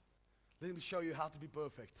perfect. Let me show you how to be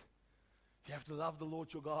perfect. You have to love the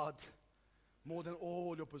Lord your God more than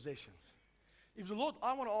all your possessions. If the Lord,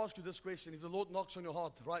 I want to ask you this question. If the Lord knocks on your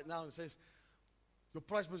heart right now and says, your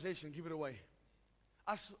prized possession, give it away.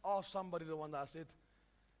 I asked somebody the one day, I said,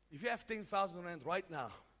 if you have 10,000 rand right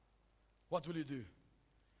now, what will you do?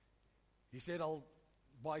 He said, I'll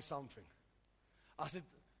buy something. I said,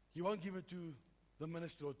 you won't give it to the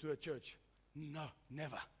minister or to a church? No,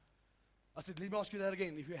 never. I said, let me ask you that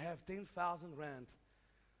again. If you have 10,000 rand,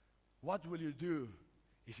 what will you do?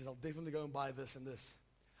 He says, I'll definitely go and buy this and this.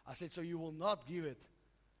 I said, so you will not give it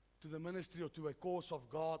to the ministry or to a cause of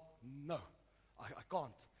God? No, I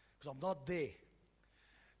can't, because I'm not there.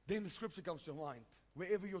 Then the scripture comes to mind.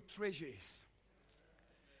 Wherever your treasure is,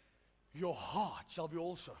 your heart shall be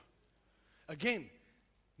also. Again,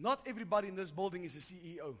 not everybody in this building is a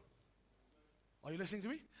CEO. Are you listening to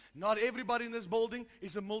me? Not everybody in this building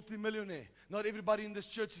is a multimillionaire. Not everybody in this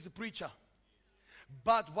church is a preacher.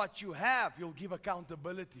 But what you have, you'll give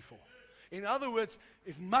accountability for. In other words,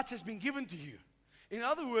 if much has been given to you. In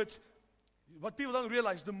other words, what people don't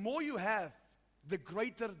realize, the more you have, the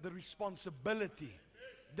greater the responsibility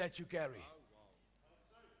that you carry.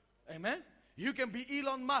 Amen? You can be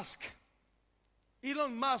Elon Musk.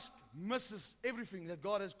 Elon Musk misses everything that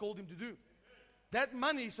God has called him to do. That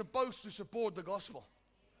money is supposed to support the gospel.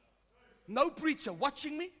 No preacher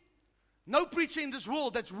watching me, no preacher in this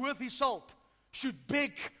world that's worth his salt should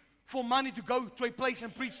beg for money to go to a place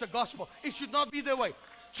and preach the gospel. It should not be that way.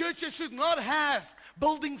 Churches should not have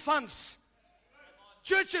building funds.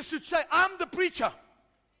 Churches should say, I'm the preacher.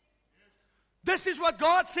 This is what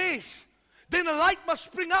God says. Then a light must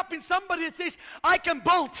spring up in somebody that says, I can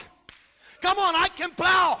build. Come on, I can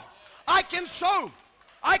plow. I can sow.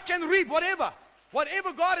 I can reap, whatever.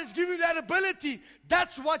 Whatever God has given you that ability,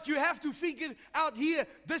 that's what you have to figure out here.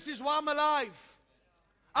 This is why I'm alive.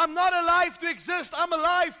 I'm not alive to exist. I'm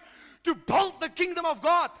alive to build the kingdom of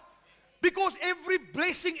God. Because every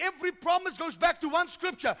blessing, every promise goes back to one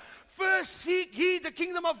scripture. First seek ye the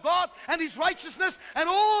kingdom of God and his righteousness, and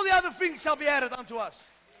all the other things shall be added unto us.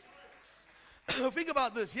 Think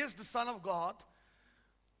about this. Here's the Son of God.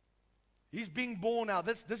 He's being born now.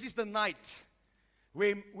 This is the night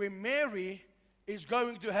where Mary is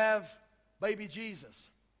going to have baby Jesus.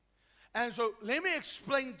 And so let me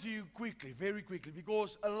explain to you quickly, very quickly,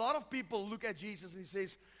 because a lot of people look at Jesus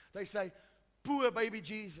and they say, poor baby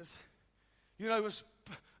Jesus. You know, it was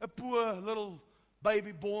a poor little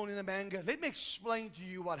baby born in a manger. Let me explain to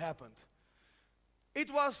you what happened.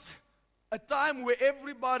 It was a time where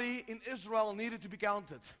everybody in Israel needed to be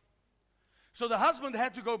counted. So the husband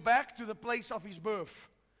had to go back to the place of his birth.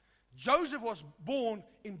 Joseph was born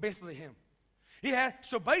in Bethlehem.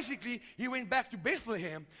 So basically, he went back to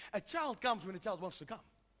Bethlehem. A child comes when a child wants to come.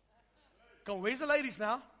 Come on, where's the ladies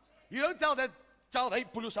now? You don't tell that child, hey,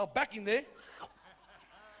 pull yourself back in there.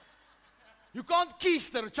 You can't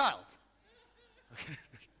keister a child.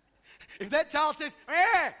 If that child says,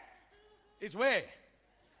 it's where?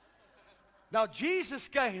 Now, Jesus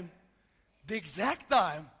came the exact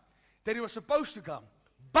time that he was supposed to come.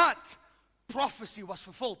 But prophecy was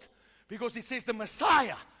fulfilled. Because it says the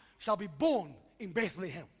Messiah shall be born in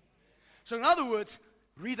Bethlehem. So in other words,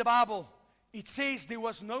 read the Bible. It says there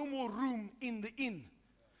was no more room in the inn.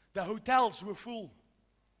 The hotels were full.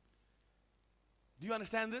 Do you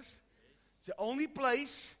understand this? The only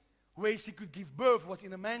place where she could give birth was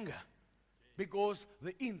in a manger. Because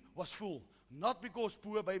the inn was full. Not because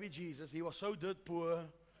poor baby Jesus, he was so dirt poor.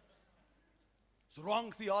 It's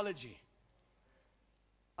wrong theology.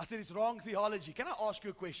 I said it's wrong theology. Can I ask you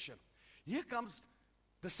a question? Here comes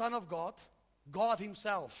the Son of God, God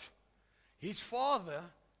himself. His Father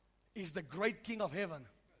is the great King of heaven.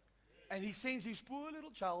 And he sends his poor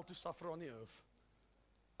little child to suffer on the earth.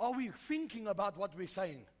 Are we thinking about what we're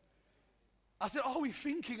saying? I said, are we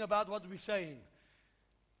thinking about what we're saying?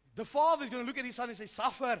 The Father is going to look at his Son and say,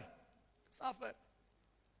 suffer. Suffer.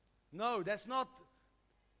 No, that's not.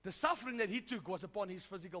 The suffering that he took was upon his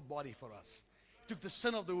physical body for us. He took the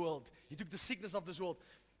sin of the world. He took the sickness of this world.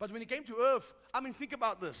 But when he came to earth, think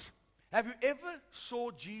about this. Have you ever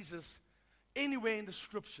saw Jesus anywhere in the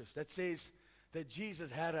scriptures that says that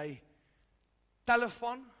Jesus had a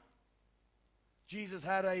telephone? Jesus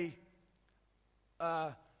had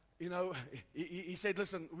you know, he said,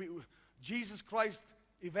 listen, Jesus Christ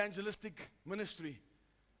evangelistic ministry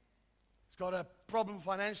has got a problem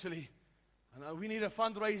financially, and we need a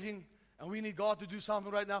fundraising, and we need God to do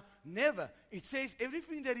something right now. Never. It says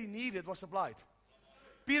everything that he needed was supplied.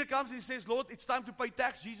 Peter comes and he says, Lord, it's time to pay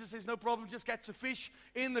tax. Jesus says, no problem, just catch a fish.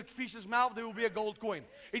 In the fish's mouth, there will be a gold coin.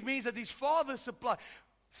 It means that his father supplied.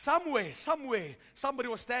 Somewhere, somebody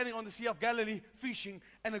was standing on the Sea of Galilee fishing,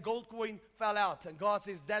 and a gold coin fell out. And God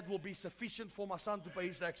says, that will be sufficient for my son to pay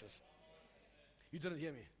his taxes. You didn't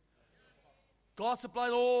hear me. God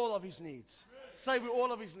supplied all of his needs. Say with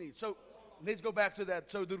all of his needs. So let's go back to that.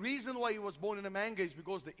 So the reason why he was born in a manger is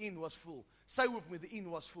because the inn was full. Say with me, the inn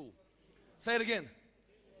was full. Say it again.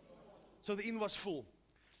 So the inn was full.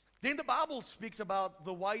 Then the Bible speaks about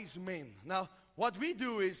the wise men. Now, what we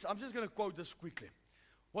do is, I'm just going to quote this quickly.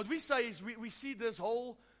 What we say is we see this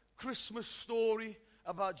whole Christmas story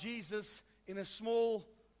about Jesus in a small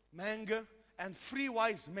manger, and 3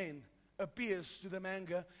 wise men appears to the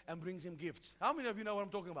manger and brings him gifts. How many of you know what I'm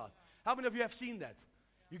talking about? How many of you have seen that?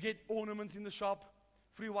 You get ornaments in the shop,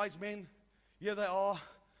 3 wise men, here they are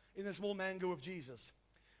in a small manger with Jesus.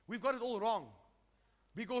 We've got it all wrong,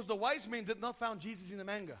 because the wise men did not find Jesus in the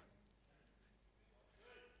manger.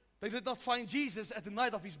 They did not find Jesus at the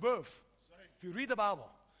night of his birth. If you read the Bible.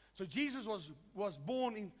 So Jesus was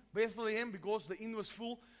born in Bethlehem because the inn was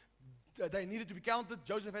full. They needed to be counted.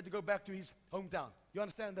 Joseph had to go back to his hometown. You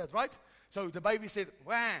understand that, right? So the baby said,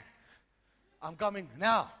 wah, I'm coming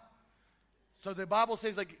now. So the Bible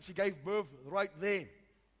says like she gave birth right there.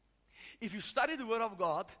 If you study the Word of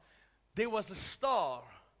God, there was a star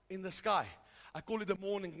in the sky. I call it the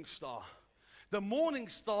morning star. The morning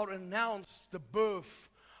star announced the birth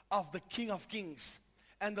of the King of Kings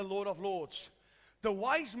and the Lord of Lords. The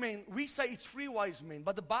wise men, we say it's 3 wise men,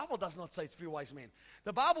 but the Bible does not say it's 3 wise men.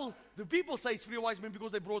 The people say it's 3 wise men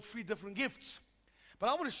because they brought 3 different gifts. But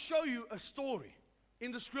I want to show you a story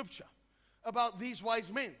in the scripture about these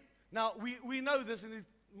wise men. Now, we know this, and it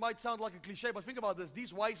might sound like a cliche, but think about this.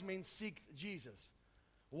 These wise men seek Jesus.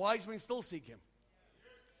 Wise men still seek him.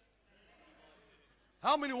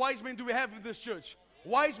 How many wise men do we have in this church?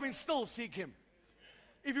 Wise men still seek him.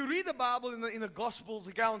 If you read the Bible in the Gospels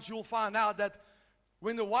accounts, you'll find out that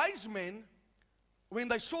when the wise men, when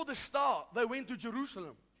they saw the star, they went to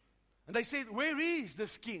Jerusalem. And they said, where is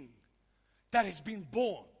this king that has been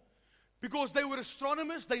born? Because they were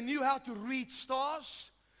astronomers, they knew how to read stars.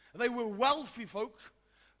 They were wealthy folk.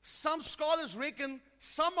 Some scholars reckon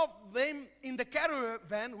some of them in the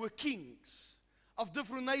caravan were kings of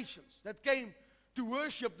different nations that came to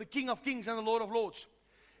worship the King of Kings and the Lord of Lords.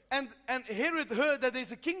 And Herod heard that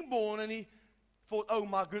there's a king born, and he thought, oh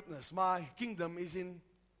my goodness, my kingdom is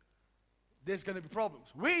there's going to be problems.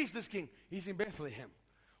 Where is this king? He's in Bethlehem.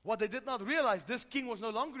 What they did not realize, this king was no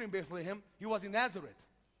longer in Bethlehem, he was in Nazareth.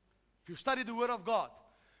 If you study the Word of God.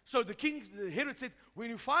 So Herod said, when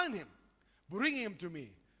you find him, bring him to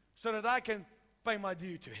me, so that I can pay my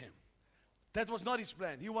due to him. That was not his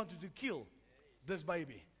plan. He wanted to kill this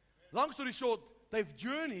baby. Long story short, they've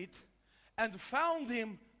journeyed and found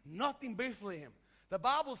him not in Bethlehem. The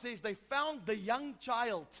Bible says they found the young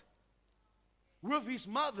child with his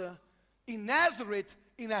mother in Nazareth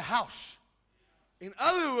in a house. In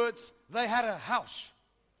other words, they had a house.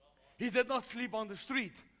 He did not sleep on the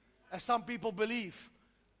street, as some people believe.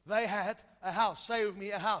 They had a house. Say with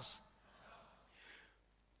me, a house.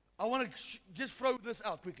 I want to just throw this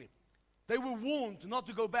out quickly. They were warned not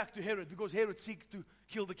to go back to Herod because Herod seeks to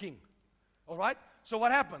kill the king. All right? So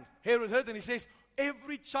what happened? Herod heard and he says,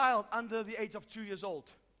 every child under the age of 2 years old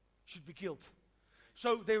should be killed.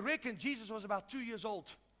 So they reckon Jesus was about 2 years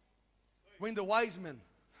old when the wise men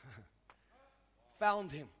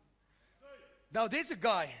found him. Now there's a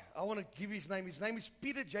guy, I want to give his name. His name is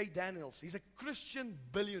Peter J. Daniels. He's a Christian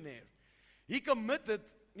billionaire. He committed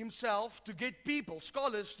himself to get people,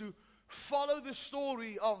 scholars, to follow the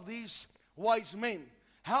story of these wise men,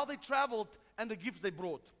 how they traveled and the gifts they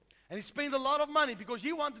brought. And he spent a lot of money because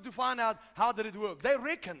he wanted to find out how did it work. They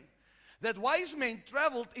reckon that wise men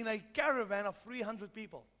traveled in a caravan of 300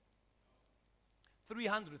 people.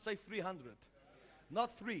 300, say 300.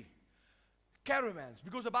 Not 3. Caravans.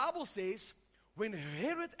 Because the Bible says when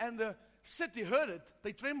Herod and the city heard it,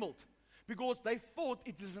 they trembled. Because they thought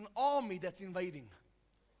it is an army that's invading.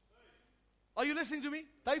 Are you listening to me?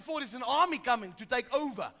 They thought it's an army coming to take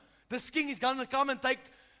over. This king is going to come and take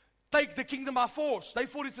the kingdom by force. They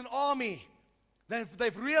thought it's an army.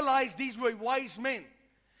 They've realized these were wise men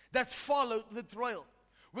that followed the trail.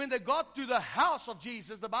 When they got to the house of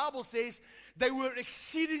Jesus, the Bible says they were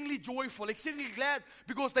exceedingly joyful, exceedingly glad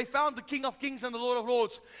because they found the King of Kings and the Lord of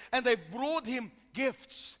Lords. And they brought him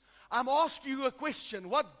gifts. I'm asking you a question.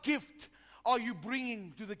 What gift are you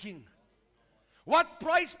bringing to the king? What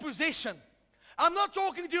prized possession? I'm not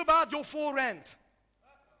talking to you about your 4 rand.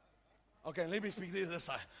 Okay, let me speak this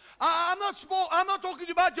side. I'm not talking to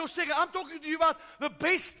you about your second. I'm talking to you about the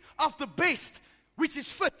best of the best, which is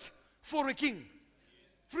fit for a king.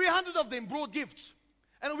 300 of them brought gifts.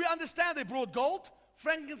 And we understand they brought gold,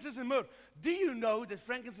 frankincense, and myrrh. Do you know that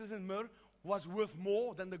frankincense and myrrh was worth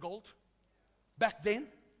more than the gold back then?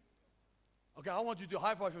 Okay, I want you to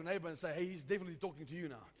high five your neighbor and say, hey, he's definitely talking to you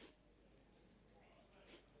now.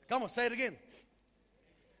 Come on, say it again.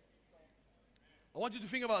 I want you to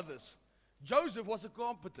think about this. Joseph was a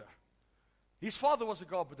carpenter. His father was a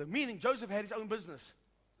carpenter, meaning Joseph had his own business.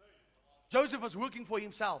 Joseph was working for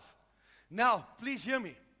himself. Now, please hear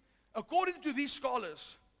me. According to these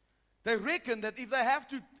scholars, they reckon that if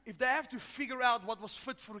they have to figure out what was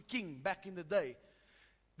fit for a king back in the day,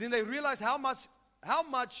 then they realize how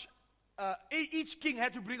much each king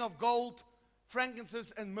had to bring of gold,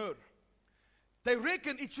 frankincense, and myrrh. They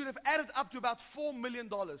reckon it should have added up to about $4 million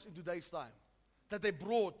in today's time that they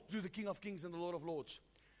brought to the King of Kings and the Lord of Lords.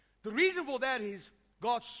 The reason for that is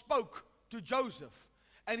God spoke to Joseph,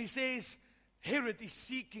 and he says, Herod is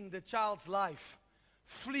seeking the child's life.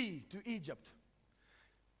 Flee to Egypt.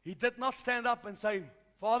 He did not stand up and say,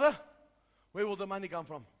 Father, where will the money come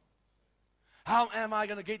from? How am I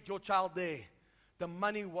going to get your child there? The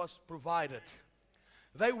money was provided.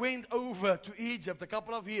 They went over to Egypt a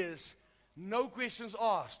couple of years. No questions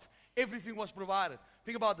asked. Everything was provided.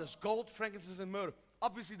 Think about this. Gold, frankincense, and myrrh.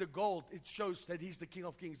 Obviously the gold, it shows that he's the King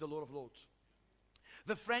of Kings, the Lord of Lords.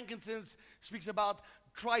 The frankincense speaks about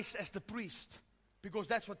Christ as the priest, because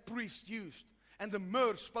that's what priests used. And the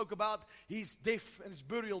myrrh spoke about his death and his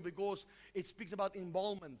burial, because it speaks about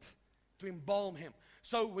embalmment, to embalm him.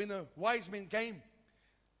 So when the wise men came,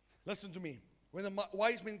 listen to me. When the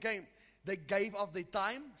wise men came, they gave of their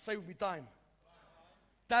time. Say with me, time.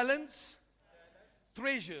 Talents,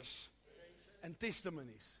 treasures, and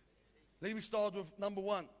testimonies. Let me start with number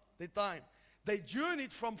 1, their time. They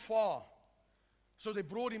journeyed from far, so they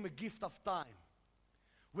brought him a gift of time.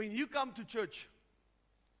 When you come to church,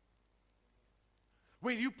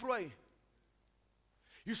 when you pray,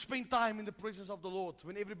 you spend time in the presence of the Lord.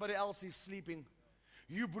 When everybody else is sleeping,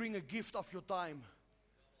 you bring a gift of your time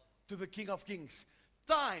to the King of Kings.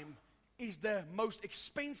 Time is the most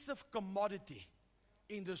expensive commodity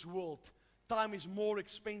in this world. Time is more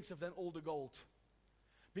expensive than all the gold.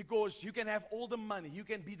 Because you can have all the money, you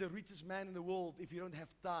can be the richest man in the world if you don't have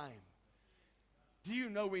time. Do you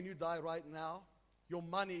know when you die right now, your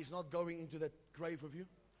money is not going into that grave with you?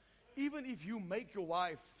 Even if you make your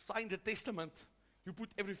wife sign the testament, you put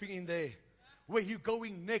everything in there. Where you're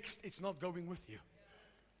going next, it's not going with you.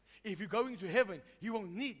 If you're going to heaven, you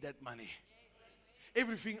won't need that money.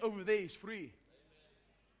 Everything over there is free.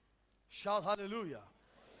 Shout hallelujah.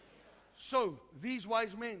 So, these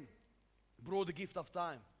wise men brought the gift of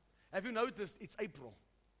time. Have you noticed it's April?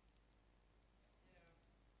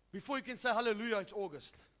 Before you can say hallelujah, it's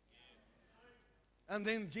August. And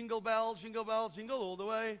then jingle bells, jingle all the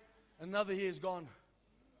way. Another year is gone.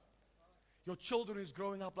 Your children is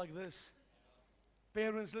growing up like this.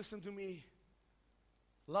 Parents, listen to me.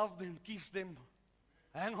 Love them, kiss them,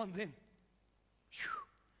 hang on them. Whew.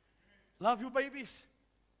 Love your babies.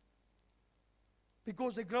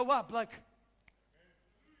 Because they grow up like.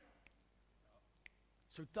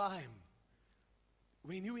 So time.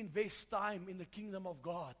 When you invest time in the kingdom of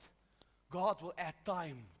God, God will add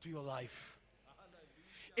time to your life.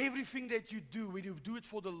 Everything that you do, when you do it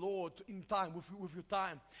for the Lord in time, with your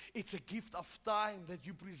time, it's a gift of time that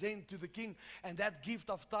you present to the King. And that gift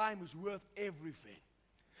of time is worth everything.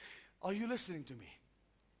 Are you listening to me?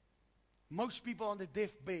 Most people on their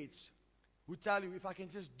deathbeds would tell you, if I can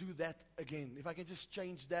just do that again, if I can just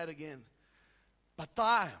change that again. But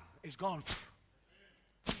time is gone.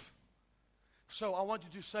 So I want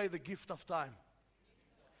you to say the gift of time.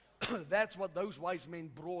 That's what those wise men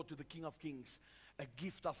brought to the King of Kings. A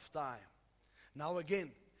gift of time. Now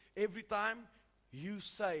again, every time you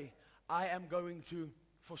say, I am going to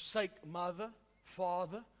forsake mother,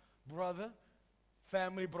 father, brother,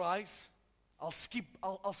 family, Bryce. I'll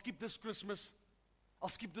skip this Christmas. I'll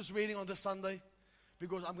skip this wedding on this Sunday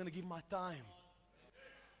because I'm going to give my time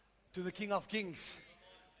to the King of Kings.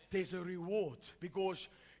 There's a reward because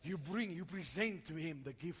you present to him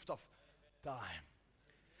the gift of time.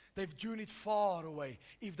 They've journeyed far away.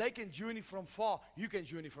 If they can journey from far, you can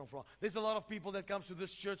journey from far. There's a lot of people that comes to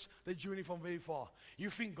this church, they journey from very far. You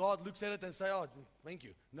think God looks at it and say, oh, thank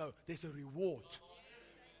you. No, there's a reward.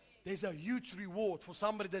 There's a huge reward for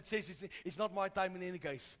somebody that says, it's not my time in any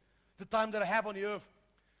case. The time that I have on the earth,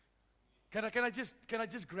 Can I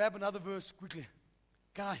just grab another verse quickly?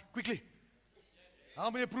 Can I? Quickly. How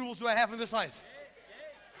many approvals do I have on this side?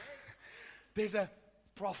 There's a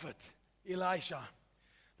prophet, Elisha.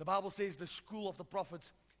 The Bible says the school of the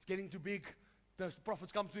prophets is getting too big. The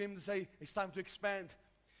prophets come to him and say, it's time to expand.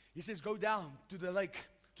 He says, go down to the lake,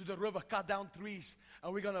 to the river, cut down trees,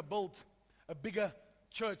 and we're going to build a bigger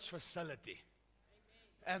church facility.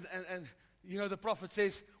 And you know, the prophet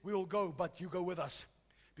says, we will go, but you go with us.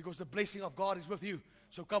 Because the blessing of God is with you.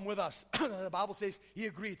 So come with us. The Bible says he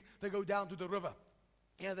agreed. They go down to the river.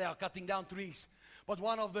 Here they are cutting down trees. But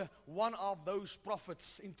one of those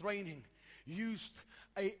prophets in training used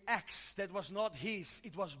an axe that was not his.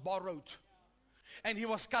 It was borrowed. And he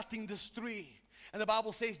was cutting this tree. And the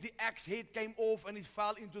Bible says the axe head came off and it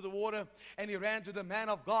fell into the water. And he ran to the man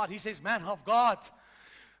of God. He says, man of God.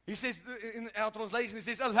 He says, in our translation, he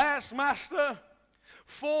says, alas, master,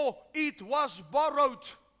 for it was borrowed.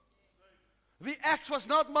 The axe was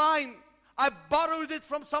not mine. I borrowed it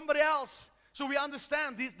from somebody else. So we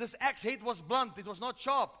understand this axe head was blunt. It was not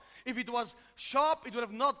sharp. If it was sharp, it would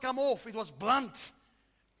have not come off. It was blunt.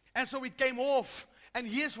 And so it came off. And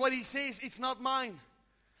here's what he says, it's not mine.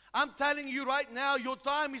 I'm telling you right now, your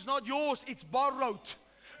time is not yours, it's borrowed.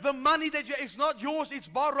 The money that you have is not yours, it's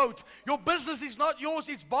borrowed. Your business is not yours,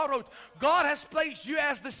 it's borrowed. God has placed you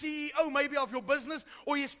as the CEO maybe of your business,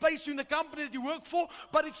 or He has placed you in the company that you work for,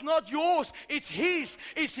 but it's not yours, it's His.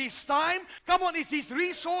 It's His time. Come on, it's His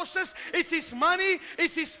resources, it's His money,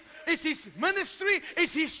 it's His ministry,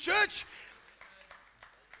 it's His church.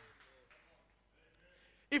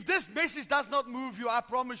 If this message does not move you, I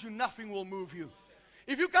promise you nothing will move you.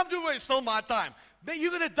 If you come to it's still my time, then you're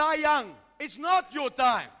going to die young. It's not your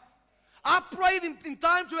time. I prayed in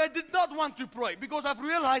times where I did not want to pray because I've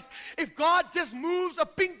realized if God just moves a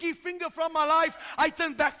pinky finger from my life, I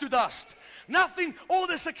turn back to dust. Nothing, all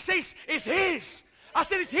the success is His. I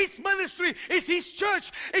said it's His ministry, it's His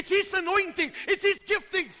church, it's His anointing, it's His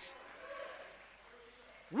giftings.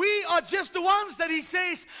 We are just the ones that He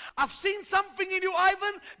says, I've seen something in you,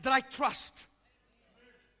 Ivan, that I trust.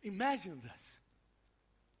 Imagine this.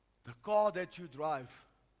 The car that you drive,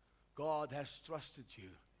 God has trusted you.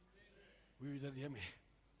 You didn't hear me.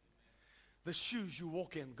 The shoes you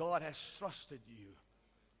walk in, God has trusted you.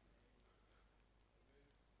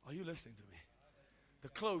 Are you listening to me? The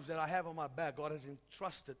clothes that I have on my back, God has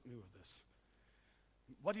entrusted me with this.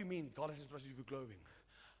 What do you mean God has entrusted you with clothing?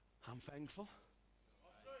 I'm thankful.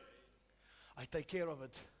 I take care of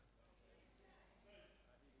it.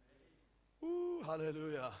 Ooh,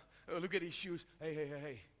 hallelujah. Oh, look at his shoes.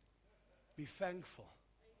 Hey. Be thankful.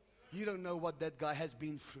 You don't know what that guy has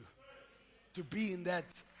been through to be in that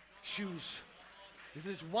shoes. If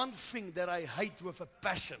there's one thing that I hate with a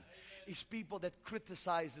passion, is people that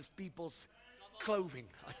criticizes people's clothing.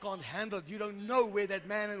 I can't handle it. You don't know where that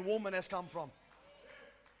man and woman has come from.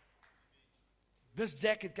 This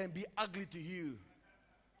jacket can be ugly to you,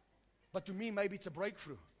 but to me maybe it's a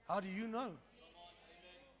breakthrough. How do you know?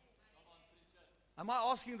 Am I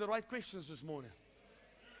asking the right questions this morning?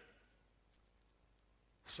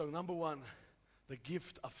 So number one, the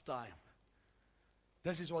gift of time.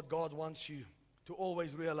 This is what God wants you to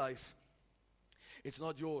always realize. It's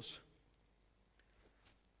not yours.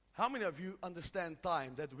 How many of you understand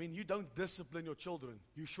time, that when you don't discipline your children,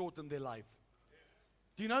 you shorten their life?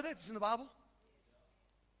 Do you know that? It's in the Bible.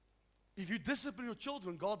 If you discipline your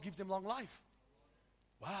children, God gives them long life.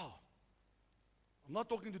 Wow. I'm not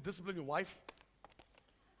talking to discipline your wife.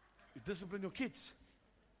 You discipline your kids.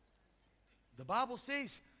 The Bible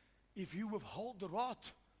says, if you withhold the rod,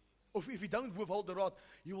 or if you don't withhold the rod,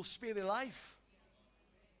 you will spare their life.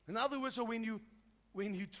 In other words, so when you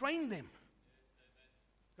train them,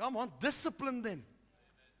 come on, discipline them.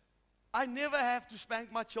 I never have to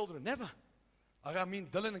spank my children, never. I mean,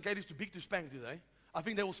 Dylan and Kate is too big to spank, do they? I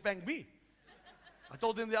think they will spank me. I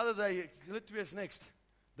told them the other day, let me next.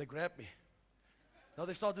 They grabbed me. Now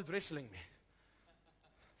they started wrestling me.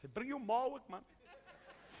 I said, bring your ma work, man.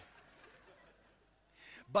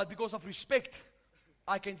 But because of respect,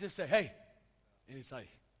 I can just say, hey, and it's safe.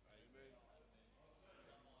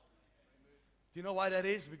 Do you know why that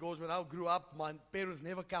is? Because when I grew up, my parents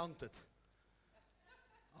never counted.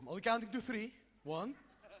 I'm only counting to 3. 1.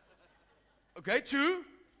 Okay, 2.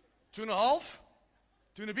 2.5.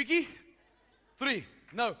 2 and a biggie. 3.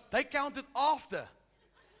 No, they counted after.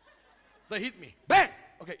 They hit me. Bang!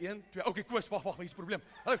 Okay, 1, 2. Okay, Koos, wacht, hier is het probleem.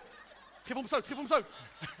 Hallo. Geef hom sout.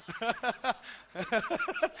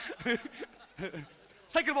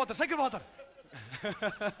 Suikerwater.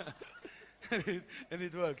 And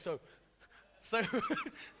it works.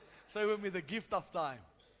 So with me, the gift of time.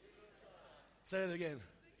 Say it again.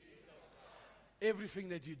 Everything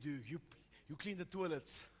that you do, you clean the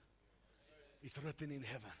toilets, it's written in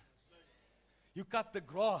heaven. You cut the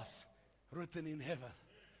grass, written in heaven.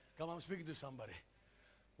 Come on, I'm speaking to somebody.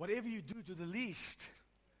 Whatever you do to the least,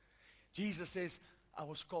 Jesus says, I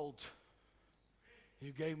was cold.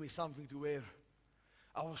 You gave me something to wear.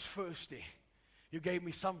 I was thirsty. You gave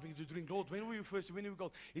me something to drink. Lord, when were you thirsty? When were you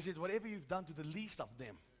cold? He said, whatever you've done to the least of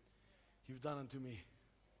them, you've done unto me.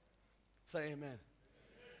 Say amen. Amen.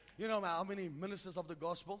 You know how many ministers of the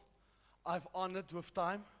gospel I've honored with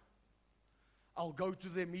time? I'll go to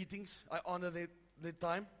their meetings. I honor their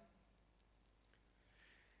time.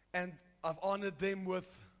 And I've honored them with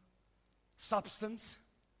substance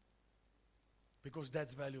because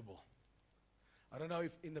that's valuable. I don't know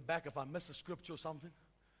if in the back if I miss a scripture or something.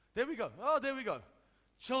 There we go. Oh, there we go.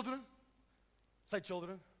 Children. Say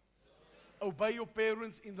children. Obey your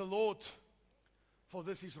parents in the Lord, for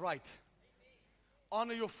this is right.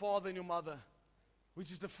 Honor your father and your mother,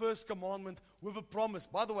 which is the first commandment with a promise.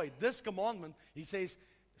 By the way, this commandment, he says,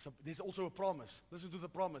 so there's also a promise. Listen to the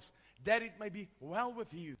promise. That it may be well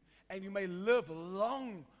with you, and you may live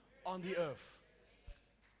long on the earth.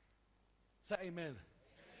 Say amen. Amen.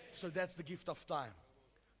 So that's the gift of time.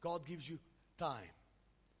 God gives you time.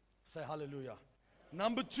 Say hallelujah.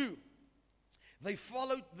 Number 2, they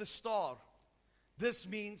followed the star. This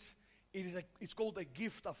means it's called a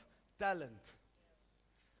gift of talent.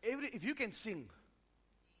 If you can sing,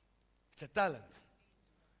 it's a talent.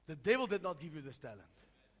 The devil did not give you this talent.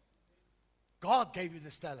 God gave you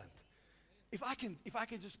this talent. If I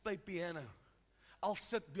can just play piano, I'll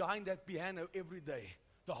sit behind that piano every day,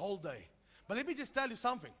 the whole day. But let me just tell you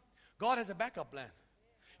something. God has a backup plan.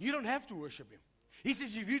 You don't have to worship Him. He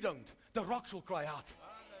says if you don't, the rocks will cry out.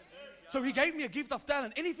 So He gave me a gift of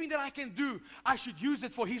talent. Anything that I can do, I should use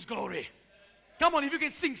it for His glory. Come on, if you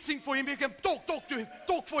can sing for Him. If you can talk to Him,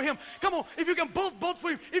 talk for Him. Come on, if you can build for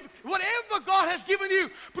Him. If whatever God has given you,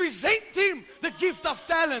 present Him the gift of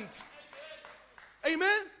talent.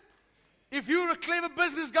 Amen? If you're a clever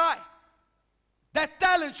business guy, that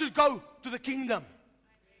talent should go to the kingdom.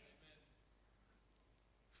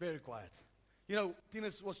 It's very quiet. You know,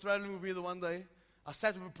 Tinas was traveling with me the one day. I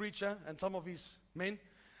sat with a preacher and some of his men.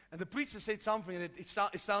 And the preacher said something, and it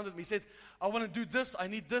sounded me. He said, I want to do this,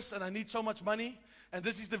 and I need so much money, and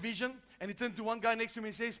this is the vision. And he turned to one guy next to me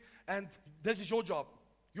and says, and this is your job.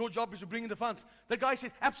 Your job is to bring in the funds. The guy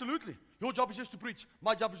said, absolutely. Your job is just to preach.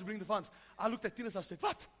 My job is to bring the funds. I looked at Tinas, I said,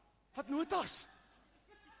 what? Wat notas?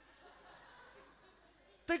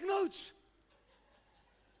 Take notes.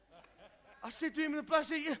 I said to him in the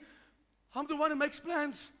place, yeah, I'm the one who makes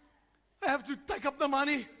plans. I have to take up the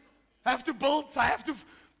money. I have to build. I have to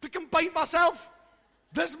campaign myself.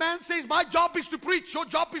 This man says, my job is to preach. Your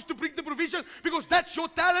job is to bring the provision because that's your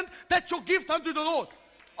talent. That's your gift unto the Lord.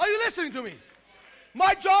 Are you listening to me?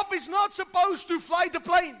 My job is not supposed to fly the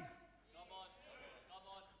plane.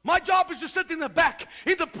 My job is to sit in the back,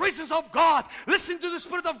 in the presence of God, listen to the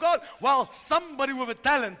Spirit of God, while somebody with a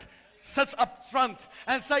talent sits up front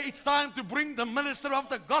and say, it's time to bring the minister of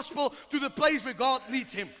the gospel to the place where God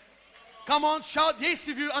needs him. Come on, shout yes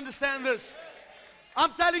if you understand this.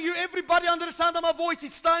 I'm telling you, everybody under the sound of my voice,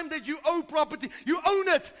 it's time that you own property. You own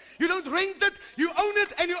it. You don't rent it. You own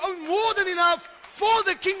it, and you own more than enough for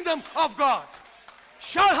the kingdom of God.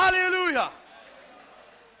 Shout hallelujah.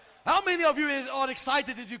 How many of you are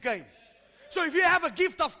excited that you came? So if you have a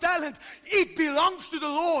gift of talent, it belongs to the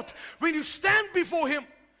Lord. When you stand before Him,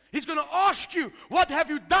 He's going to ask you, what have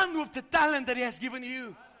you done with the talent that He has given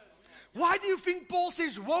you? Why do you think Paul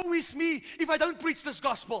says, woe is me if I don't preach this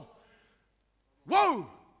gospel? Woe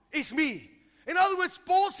is me. In other words,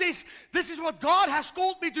 Paul says, this is what God has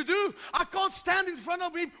called me to do. I can't stand in front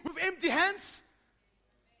of Him with empty hands.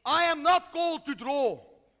 I am not called to draw.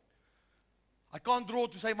 I can't draw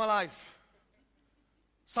to save my life.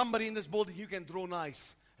 Somebody in this building, you can draw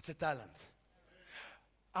nice. It's a talent.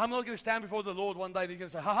 I'm not going to stand before the Lord one day and He's going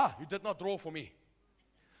to say, ha, you did not draw for me.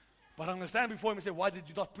 But I'm going to stand before Him and say, why did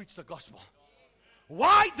you not preach the gospel?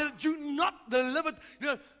 Why did you not deliver it? You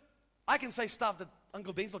know, I can say stuff that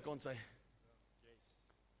Uncle Denzel can't say.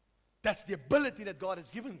 That's the ability that God has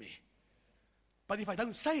given me. But if I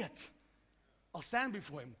don't say it, I'll stand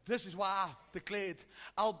before Him. This is why I declared,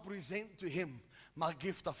 I'll present to Him my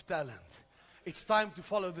gift of talent. It's time to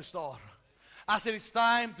follow the star. I said, it's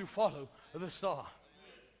time to follow the star.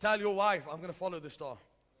 Tell your wife, I'm going to follow the star.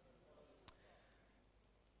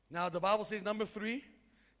 Now, the Bible says, number 3,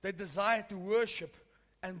 they desire to worship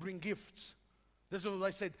and bring gifts. This is what I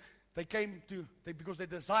said. They came because they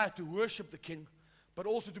desire to worship the King, but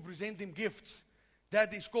also to present Him gifts.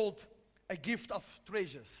 That is called a gift of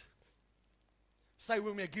treasures. Say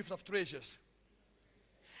with me, a gift of treasures.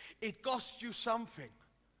 It costs you something.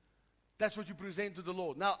 That's what you present to the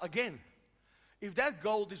Lord. Now, again, if that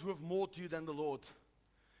gold is worth more to you than the Lord,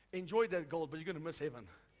 enjoy that gold, but you're going to miss heaven.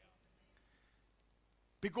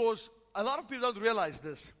 Because a lot of people don't realize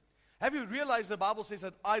this. Have you realized the Bible says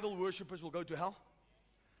that idol worshippers will go to hell?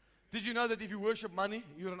 Did you know that if you worship money,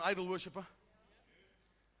 you're an idol worshipper?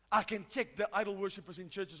 I can check the idol worshippers in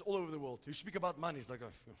churches all over the world. You speak about money, it's like,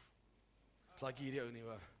 it's like hierdie ou nie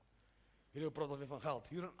waar. Hierdie ou praat alweer van geld.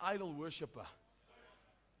 You're an idol worshipper.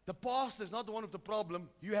 The pastor is not the one with the problem.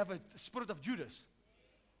 You have a spirit of Judas.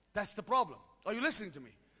 That's the problem. Are you listening to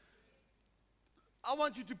me? I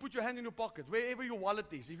want you to put your hand in your pocket, wherever your wallet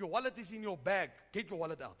is. If your wallet is in your bag, get your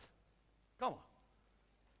wallet out. Come on.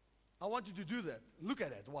 I want you to do that. Look at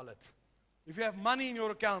that wallet. If you have money in your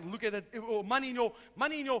account, look at it. Or money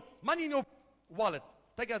in your wallet.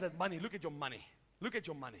 Take out that money. Look at your money. Look at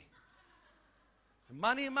your money.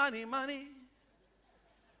 Money, money, money.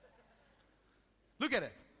 Look at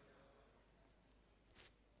it.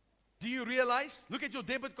 Do you realize? Look at your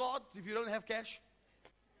debit card if you don't have cash.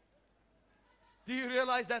 Do you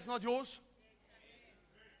realize that's not yours?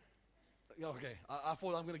 Okay, I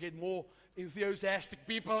thought I'm going to get more enthusiastic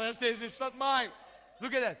people that says it's not mine.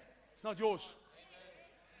 Look at that. It's not yours.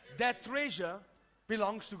 That treasure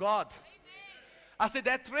belongs to God. I said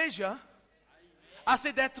that treasure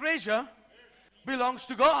belongs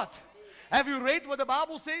to God. Have you read what the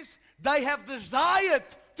Bible says? They have desired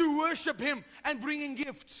to worship Him and bring in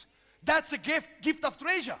gifts. That's a gift of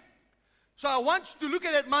treasure. So I want you to look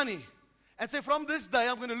at that money and say, from this day,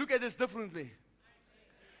 I'm going to look at this differently.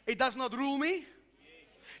 It does not rule me.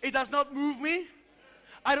 It does not move me.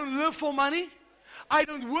 I don't live for money. I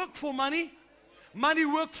don't work for money. Money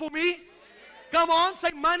work for me. Come on, say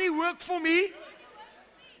money work for me.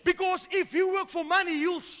 Because if you work for money,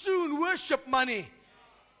 you'll soon worship money.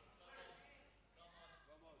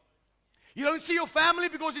 You don't see your family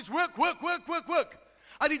because it's work, work, work, work, work.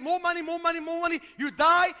 I need more money, more money, more money. You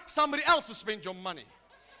die, somebody else will spend your money.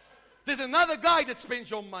 There's another guy that spends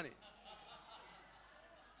your money.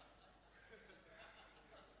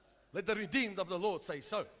 Let the redeemed of the Lord say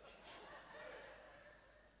so.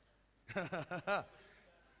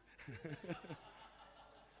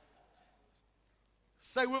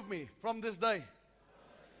 Say with me, from this day,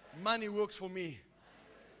 money works for me.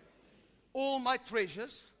 All my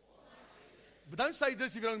treasures, but don't say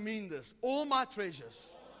this if you don't mean this. All my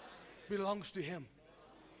treasures belongs to Him.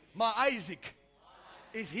 My Isaac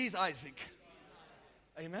is His Isaac.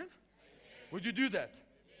 Amen? Would you do that?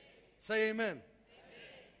 Say amen.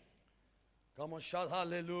 Come on, shout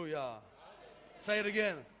hallelujah. Say it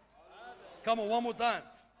again. Come on, one more time.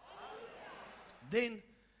 Then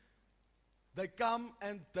they come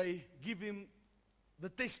and they give Him the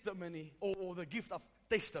testimony or the gift of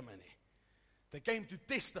testimony. They came to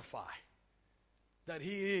testify that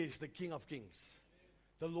He is the King of Kings,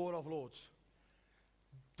 the Lord of Lords.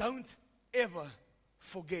 Don't ever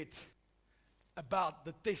forget about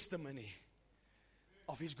the testimony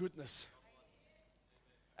of His goodness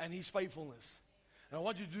and His faithfulness. And I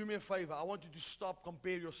want you to do me a favor. I want you to stop,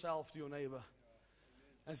 compare yourself to your neighbor.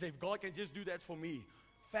 And say, if God can just do that for me,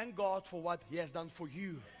 thank God for what He has done for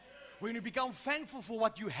you. When you become thankful for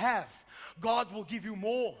what you have, God will give you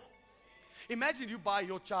more. Imagine you buy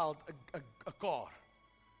your child a car.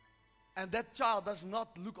 And that child does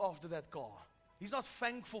not look after that car. He's not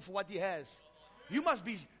thankful for what he has. You must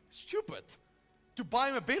be stupid to buy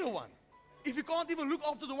him a better one if you can't even look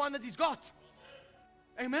after the one that he's got.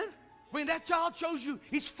 Amen? When that child shows you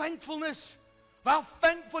his thankfulness, how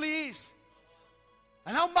thankful he is,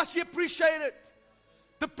 and how much he appreciates it,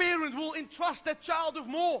 the parent will entrust that child with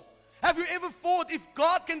more. Have you ever thought if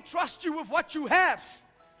God can trust you with what you have,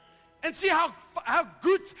 and see how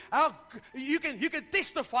good you can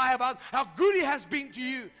testify about how good He has been to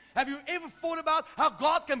you? Have you ever thought about how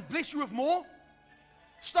God can bless you with more?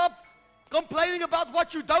 Stop complaining about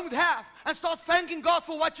what you don't have and start thanking God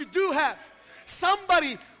for what you do have.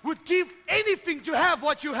 Somebody would give anything to have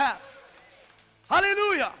what you have.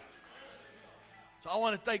 Hallelujah. So I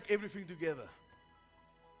want to take everything together.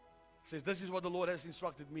 Says, this is what the Lord has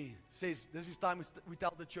instructed me. Says, this is time we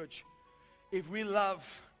tell the church, if we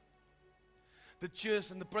love the cheers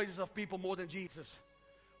and the praises of people more than Jesus,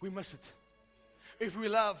 we miss it. If we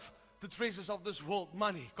love the treasures of this world,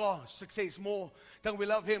 money, cars, success more than we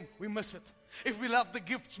love Him, we miss it. If we love the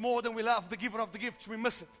gifts more than we love the giver of the gifts, we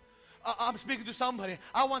miss it. I'm speaking to somebody.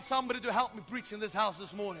 I want somebody to help me preach in this house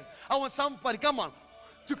this morning. I want somebody, come on,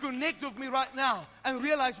 to connect with me right now and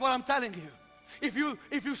realize what I'm telling you.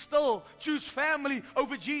 If you still choose family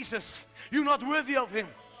over Jesus, you're not worthy of Him.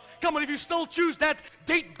 Come on, if you still choose that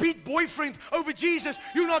deadbeat boyfriend over Jesus,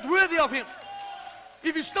 you're not worthy of Him.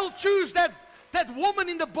 If you still choose that woman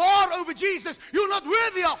in the bar over Jesus, you're not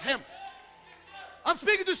worthy of Him. I'm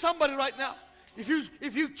speaking to somebody right now.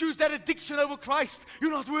 If you choose that addiction over Christ,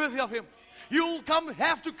 you're not worthy of Him. You'll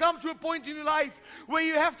have to come to a point in your life where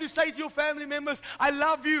you have to say to your family members, I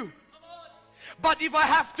love you. But if I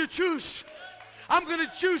have to choose, I'm going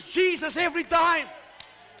to choose Jesus every time.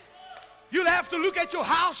 You'll have to look at your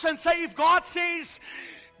house and say, if God says,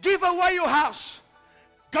 give away your house,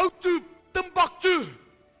 go to Timbuktu,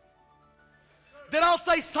 then I'll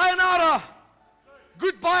say, sayonara,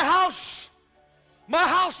 goodbye house. My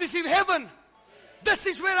house is in heaven. This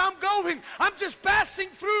is where I'm going. I'm just passing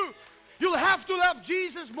through. You'll have to love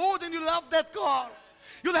Jesus more than you love that car.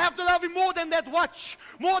 You'll have to love Him more than that watch,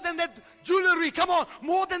 more than that jewelry. Come on,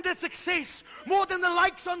 more than the success, more than the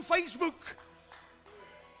likes on Facebook.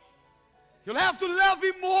 You'll have to love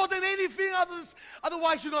Him more than anything else.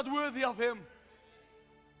 Otherwise, you're not worthy of Him.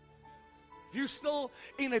 If you're still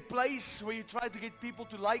in a place where you try to get people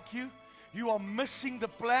to like you, you are missing the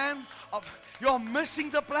plan. You are missing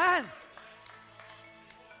the plan.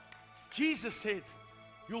 Jesus said,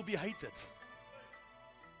 you'll be hated.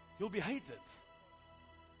 You'll be hated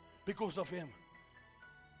because of Him.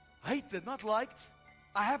 Hated, not liked.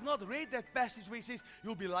 I have not read that passage where He says,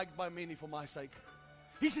 you'll be liked by many for my sake.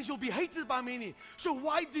 He says, you'll be hated by many. So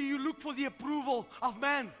why do you look for the approval of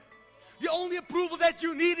man? The only approval that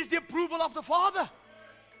you need is the approval of the Father.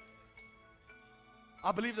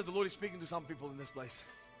 I believe that the Lord is speaking to some people in this place.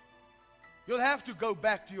 You'll have to go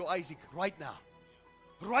back to your Isaac right now.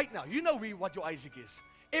 Right now. You know what your Isaac is.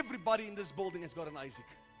 Everybody in this building has got an Isaac.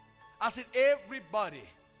 I said everybody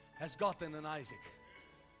has gotten an Isaac.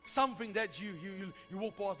 Something that you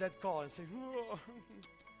walk past that car and say, oh.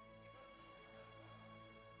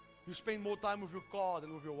 You spend more time with your car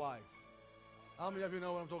than with your wife. How many of you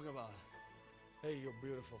know what I'm talking about? Hey, you're a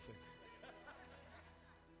beautiful thing.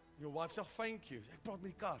 Your wife said, thank you. He brought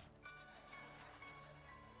me a car.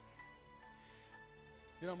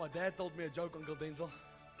 You know, my dad told me a joke, Uncle Denzel.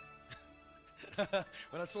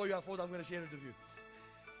 When I saw you, I thought I'm going to share it with you.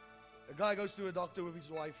 A guy goes to a doctor with his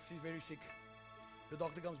wife. She's very sick. The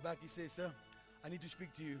doctor comes back. He says, sir, I need to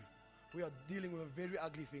speak to you. We are dealing with a very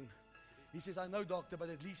ugly thing. He says, I know, doctor, but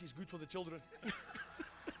at least it's good for the children.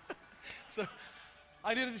 So,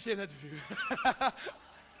 I needed to share that with you.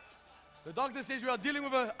 The doctor says, we are dealing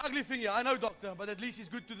with an ugly thing here. I know, doctor, but at least it's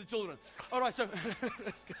good to the children. All right, so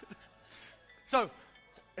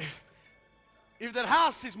if that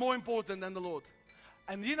house is more important than the Lord.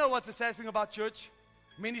 And you know what's the sad thing about church?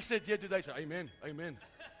 Many sit here today and say, amen, amen.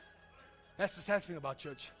 That's the sad thing about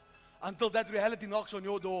church. Until that reality knocks on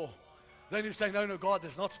your door, then you say, no, God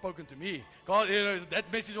has not spoken to me. God,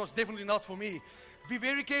 that message was definitely not for me. Be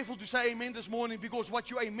very careful to say amen this morning, because what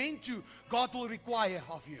you amen to, God will require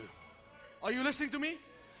of you. Are you listening to me?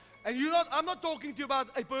 And I'm not talking to you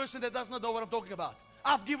about a person that does not know what I'm talking about.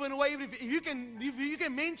 I've given away everything. If you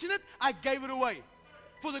can mention it, I gave it away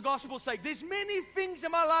for the gospel's sake. There's many things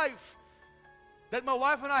in my life that my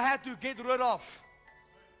wife and I had to get rid of.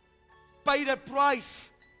 Paid a price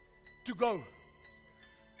to go.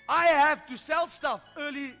 I have to sell stuff.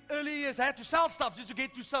 Early years, I had to sell stuff just to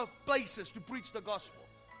get to some places to preach the gospel.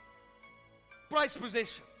 Prized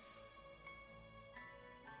possessions.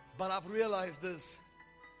 But I've realized this.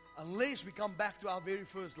 Unless we come back to our very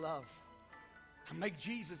first love and make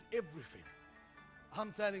Jesus everything,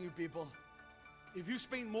 I'm telling you, people, if you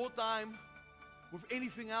spend more time with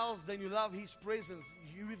anything else than you love His presence,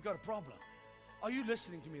 you've got a problem. Are you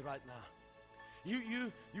listening to me right now?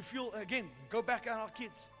 You feel, again, go back on our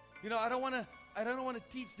kids. You know, I don't want to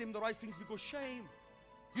teach them the right things because shame.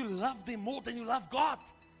 You love them more than you love God.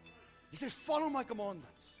 He says, follow my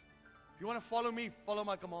commandments. You want to follow me? Follow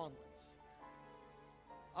my commandments.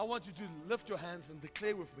 I want you to lift your hands and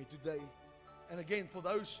declare with me today. And again, for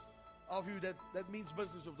those of you that means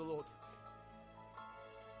business with the Lord,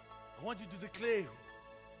 I want you to declare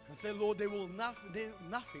and say, Lord, nothing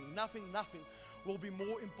will be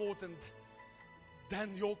more important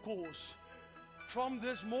than your cause. From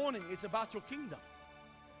this morning, it's about your kingdom.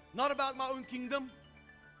 Not about my own kingdom,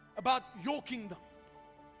 about your kingdom.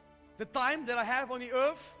 The time that I have on the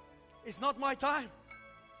earth is not my time.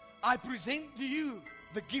 I present to you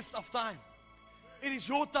the gift of time. It is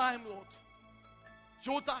your time, Lord. It's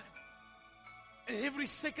your time. And every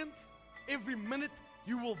second, every minute,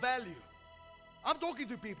 you will value. I'm talking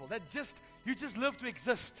to people that you just live to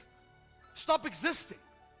exist. Stop existing.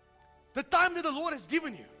 The time that the Lord has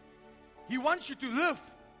given you, He wants you to live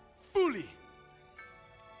fully.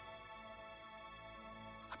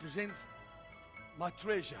 I present my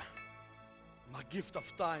treasure, my gift of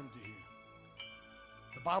time to you.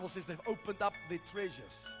 The Bible says they've opened up their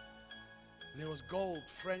treasures. There was gold,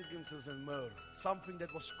 frankincense, and myrrh, something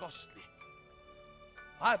that was costly.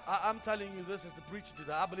 I'm telling you this as the preacher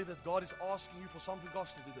today. I believe that God is asking you for something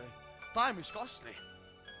costly today. Time is costly.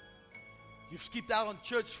 You've skipped out on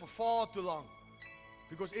church for far too long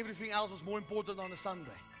because everything else was more important on a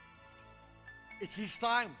Sunday. It's His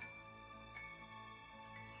time.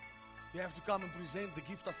 You have to come and present the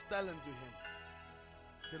gift of talent to Him.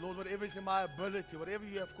 Say, Lord, whatever is in my ability, whatever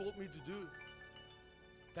you have called me to do,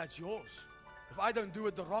 that's yours. If I don't do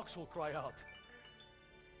it, the rocks will cry out.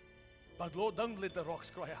 But Lord, don't let the rocks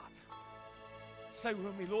cry out. Say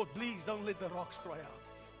with me, Lord, please don't let the rocks cry out.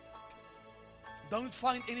 Don't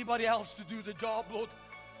find anybody else to do the job, Lord.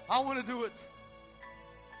 I want to do it.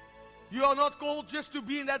 You are not called just to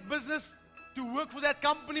be in that business, to work for that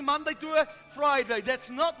company Monday to a Friday. That's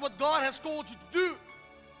not what God has called you to do.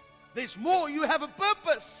 There's more. You have a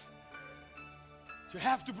purpose. You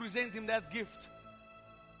have to present Him that gift.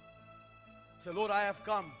 Say, Lord, I have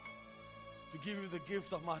come to give you the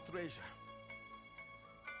gift of my treasure.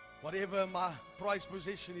 Whatever my prized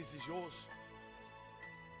possession is yours.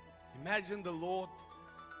 Imagine the Lord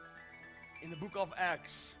in the book of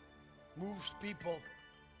Acts moves people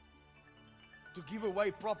to give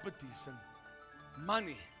away properties and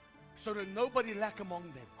money so that nobody lack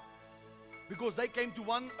among them. Because they came to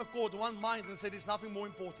one accord, one mind, and said there's nothing more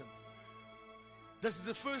important. This is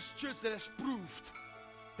the first church that has proved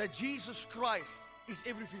that Jesus Christ is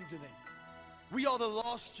everything to them. We are the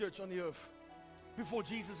last church on the earth before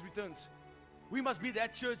Jesus returns. We must be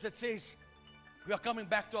that church that says we are coming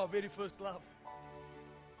back to our very first love.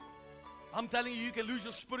 I'm telling you, you can lose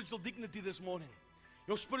your spiritual dignity this morning,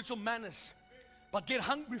 your spiritual manners, but get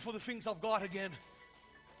hungry for the things of God again.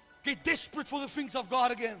 Get desperate for the things of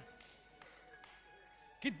God again.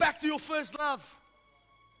 Get back to your first love.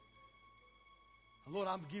 And Lord,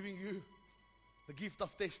 I'm giving you the gift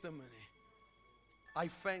of testimony. I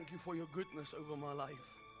thank you for your goodness over my life.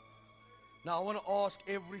 Now I want to ask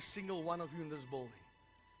every single one of you in this building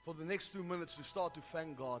for the next 2 minutes to start to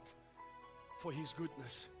thank God for His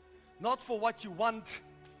goodness. Not for what you want,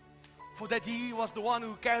 for that He was the one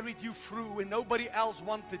who carried you through when nobody else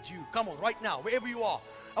wanted you. Come on, right now, wherever you are,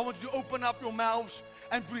 I want you to open up your mouths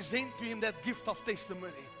and present to Him that gift of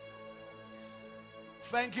testimony.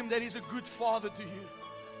 Thank Him that He's a good Father to you.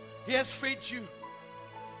 He has fed you.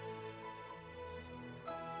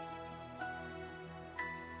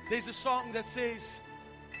 There's a song that says,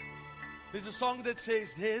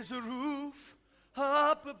 there's a roof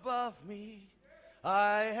up above me.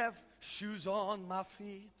 I have shoes on my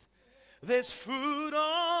feet. There's food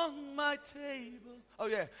on my table. Oh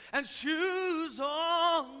yeah. And shoes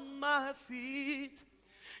on my feet.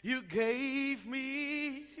 You gave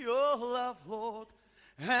me your love, Lord,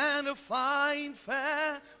 and a fine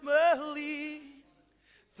family.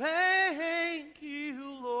 Thank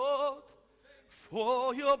you, Lord,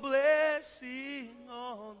 for your blessing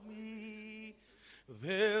on me.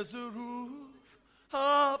 There's a roof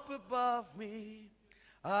up above me.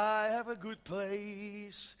 I have a good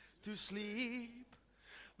place to sleep.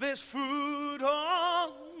 There's food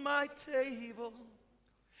on my table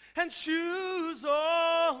and shoes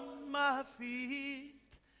on my feet.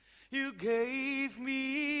 You gave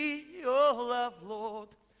me your love, Lord,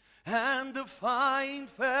 and a fine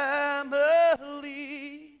family.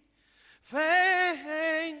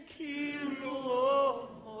 Thank you,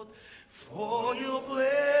 Lord, for your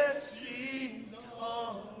blessings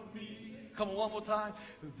on me. Come on, one more time.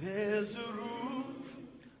 There's a roof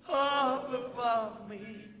up above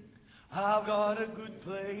me. I've got a good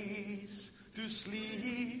place to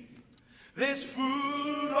sleep. There's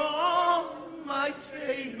food on my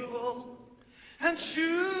table and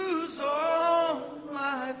shoes on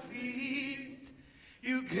my feet.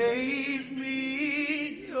 You gave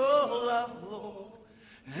me your love, Lord,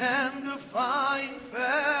 and a fine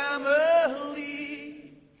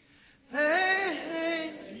family.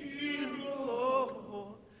 Thank you, Lord,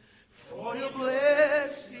 for your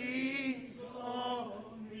blessings on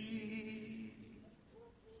me.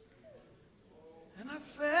 And I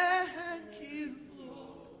thank you,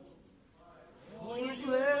 Lord, for your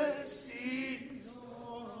blessings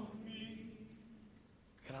on me.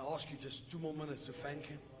 Can I ask you just 2 more minutes to thank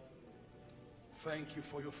Him? Thank you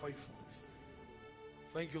for your faithfulness.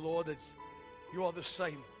 Thank you, Lord, that you are the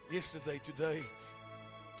same yesterday, today,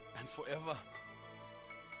 and forever.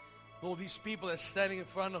 Lord, these people that are standing in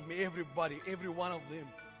front of me, everybody, every one of them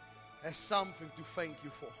has something to thank you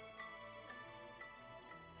for.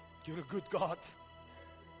 You're a good God.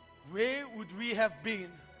 Where would we have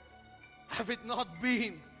been have it not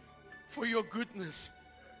been for your goodness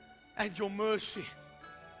and your mercy.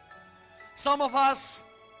 Some of us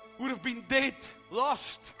would have been dead,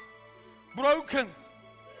 lost, broken.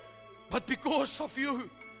 But because of you,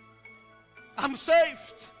 I'm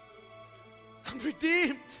saved. I'm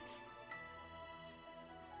redeemed.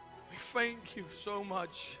 We thank you so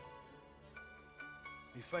much.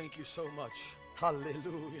 We thank you so much.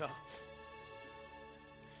 Hallelujah.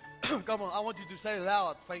 Come on, I want you to say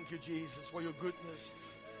loud, thank you, Jesus, for your goodness.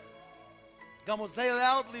 Come on, say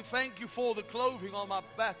loudly, thank you for the clothing on my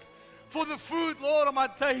back, for the food, Lord, on my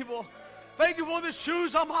table. Thank you for the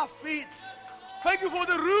shoes on my feet. Thank you for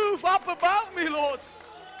the roof up above me, Lord.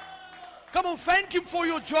 Come on, thank Him for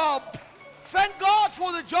your job. Thank God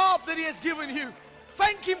for the job that He has given you.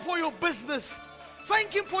 Thank Him for your business.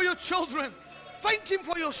 Thank Him for your children. Thank Him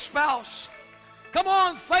for your spouse. Come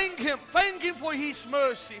on, thank Him. Thank Him for His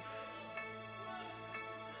mercy.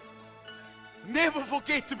 Never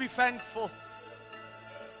forget to be thankful.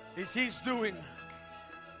 It's His doing.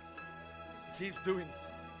 It's His doing.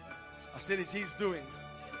 I said it's His doing.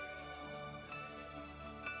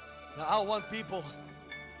 Now I want people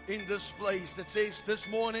in this place that says this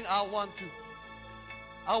morning I want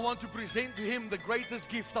to present to Him the greatest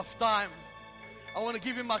gift of time. I want to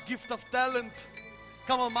give Him my gift of talent.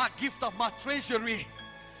 Come on, my gift of my treasury.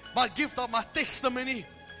 My gift of my testimony.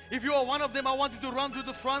 If you are one of them, I want you to run to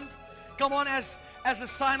the front. Come on, as a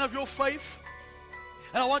sign of your faith.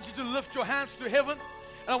 And I want you to lift your hands to heaven.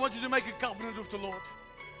 And I want you to make a covenant with the Lord.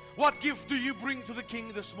 What gift do you bring to the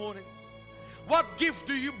King this morning? What gift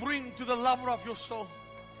do you bring to the lover of your soul?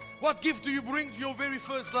 What gift do you bring to your very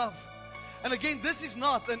first love? And again, this is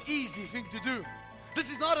not an easy thing to do.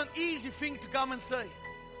 This is not an easy thing to come and say.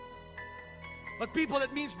 But people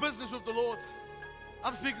that means business with the Lord,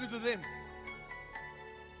 I'm speaking to them.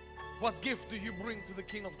 What gift do you bring to the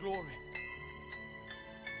King of Glory?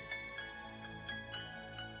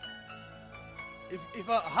 If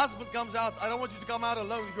a husband comes out, I don't want you to come out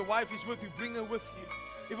alone. If your wife is with you, bring her with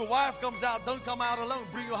you. If a wife comes out, don't come out alone.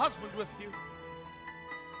 Bring your husband with you.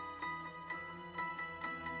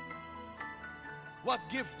 What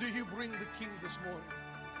gift do you bring the King this morning?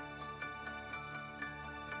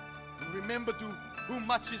 And remember, to whom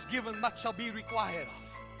much is given, much shall be required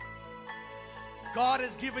of. God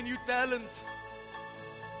has given you talent.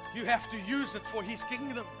 You have to use it for His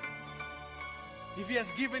kingdom. If He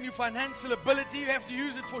has given you financial ability, you have to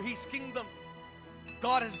use it for His kingdom. If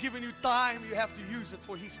God has given you time, you have to use it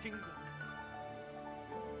for His kingdom.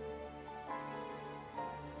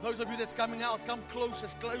 Those of you that's coming out, come close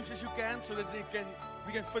as you can so that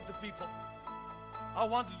we can fit the people. I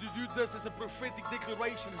want you to do this as a prophetic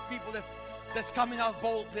declaration of people that's coming out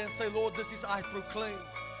boldly and say, Lord, this is I proclaim.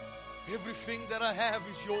 Everything that I have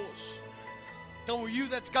is yours. Come on, you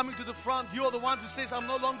that's coming to the front, you're the one who says, I'm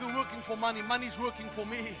no longer working for money. Money's working for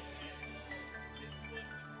me.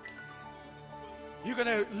 You're going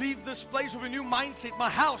to leave this place with a new mindset. My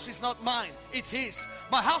house is not mine. It's His.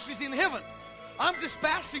 My house is in heaven. I'm just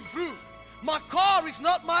passing through. My car is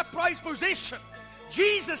not my prized possession.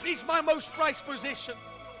 Jesus is my most prized possession.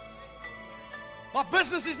 My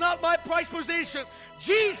business is not my prized possession.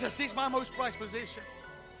 Jesus is my most prized possession.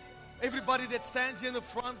 Everybody that stands here in the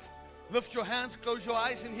front, lift your hands, close your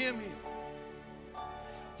eyes and hear me.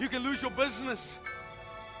 You can lose your business,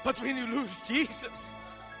 but when you lose Jesus,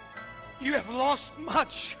 you have lost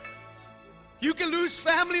much. You can lose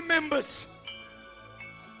family members.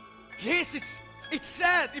 Yes, it's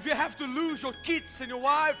sad if you have to lose your kids and your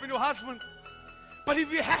wife and your husband. But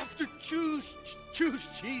if you have to choose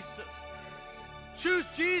Jesus. Choose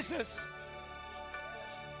Jesus.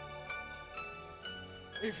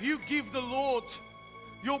 If you give the Lord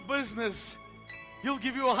your business, He'll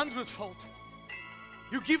give you 100-fold.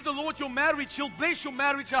 You give the Lord your marriage, He'll bless your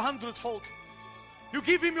marriage 100-fold. You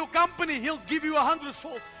give Him your company, He'll give you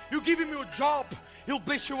 100-fold. You give Him your job, He'll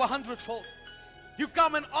bless you 100-fold. You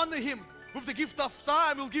come and honor Him with the gift of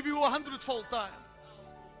time, He'll give you 100-fold time.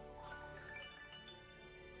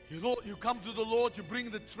 You come to the Lord, you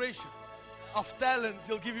bring the treasure of talent,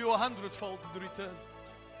 He'll give you 100-fold in the return.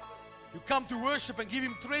 You come to worship and give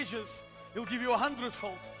Him treasures, He'll give you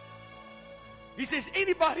 100-fold. He says,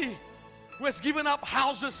 anybody who has given up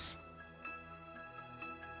houses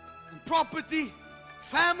and property,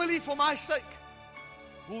 family for my sake,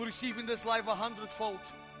 will receive in this life 100-fold,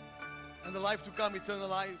 and the life to come, eternal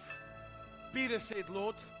life. Peter said,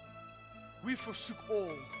 Lord, we forsook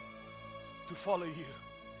all to follow you.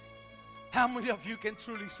 How many of you can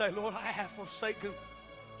truly say, Lord, I have forsaken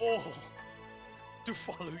all to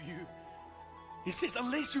follow you? He says,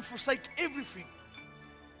 unless you forsake everything,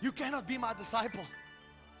 you cannot be my disciple.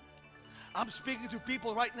 I'm speaking to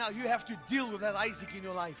people right now. You have to deal with that Isaac in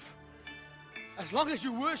your life. As long as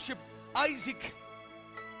you worship Isaac,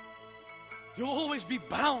 you'll always be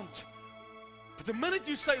bound. But the minute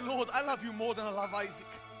you say, Lord, I love you more than I love Isaac,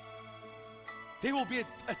 there will be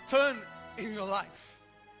a turn in your life.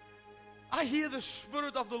 I hear the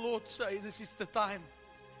Spirit of the Lord say, this is the time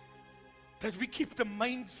that we keep the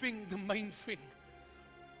main thing the main thing.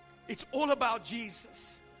 It's all about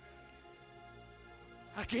Jesus.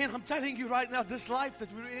 Again, I'm telling you right now, this life that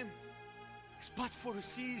we're in is but for a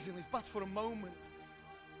season, it's but for a moment.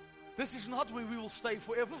 This is not where we will stay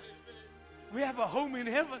forever. We have a home in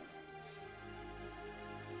heaven.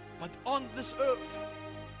 But on this earth,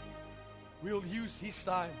 we'll use His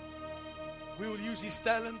time. We will use His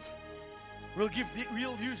talent. We'll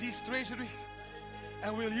use His treasuries.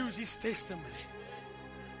 And we'll use His testimony.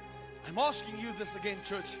 I'm asking you this again,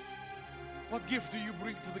 church. What gift do you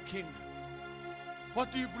bring to the King?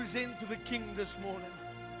 What do you present to the King this morning?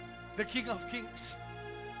 The King of Kings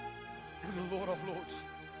and the Lord of Lords.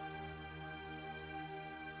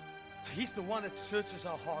 He's the one that searches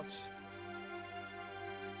our hearts.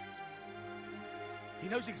 He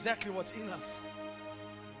knows exactly what's in us.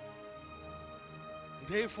 And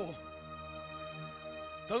therefore,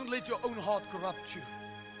 don't let your own heart corrupt you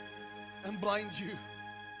and blind you.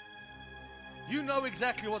 You know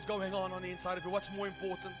exactly what's going on the inside of you. What's more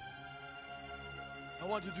important? I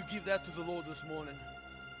want you to give that to the Lord this morning.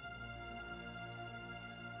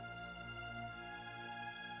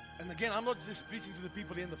 And again, I'm not just preaching to the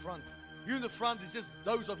people here in the front. You in the front is just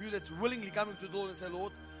those of you that's willingly coming to the Lord and say,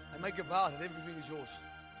 Lord, I make a vow that everything is yours.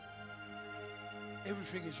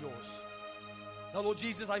 Everything is yours. Now, Lord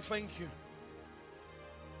Jesus, I thank you.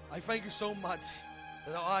 I thank you so much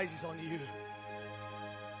that our eyes is on you.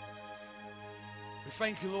 We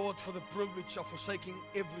thank you, Lord, for the privilege of forsaking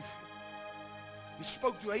everything. You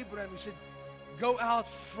spoke to Abraham. You said, go out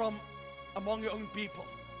from among your own people.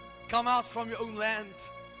 Come out from your own land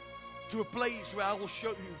to a place where I will show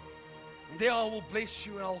you. And there I will bless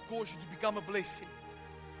you and I'll cause you to become a blessing.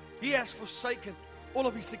 He has forsaken all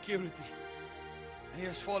of his security. And he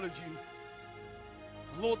has followed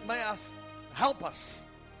you. Lord, may us help us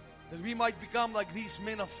that we might become like these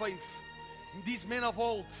men of faith, these men of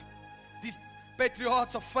old, these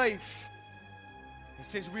patriarchs of faith. It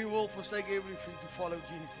says we will forsake everything to follow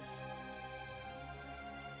Jesus.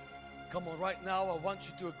 Come on, right now I want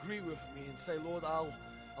you to agree with me and say, Lord, I'll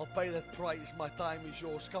pay that price. My time is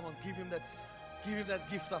yours. Come on, give him that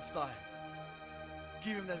gift of time.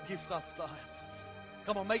 Give him that gift of time.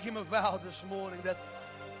 Come on, make him a vow this morning that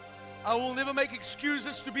I will never make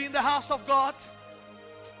excuses to be in the house of God,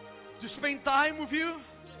 to spend time with you,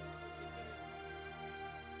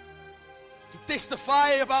 to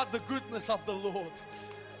testify about the goodness of the Lord.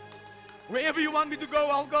 Wherever you want me to go,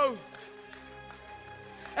 I'll go.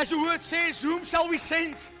 As the word says, whom shall we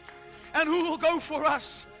send? And who will go for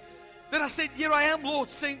us? Then I said, here I am, Lord,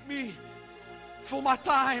 send me. For my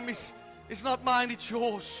time is not mine, it's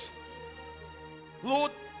yours.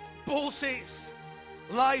 Lord, Paul says,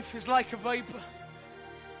 life is like a vapor.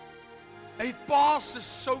 And it passes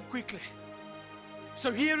so quickly.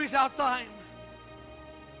 So here is our time.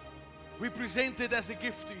 We present it as a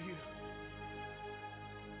gift to you.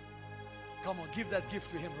 Come on, give that gift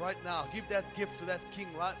to him right now. Give that gift to that king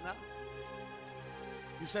right now.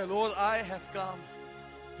 You say, Lord, I have come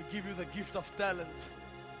to give you the gift of talent.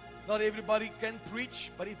 Not everybody can preach,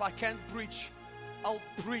 but if I can't preach, I'll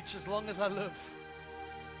preach as long as I live.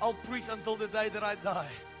 I'll preach until the day that I die.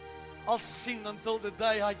 I'll sing until the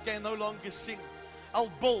day I can no longer sing.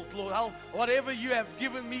 I'll build, Lord. Whatever you have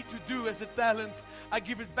given me to do as a talent, I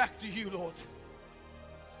give it back to you, Lord.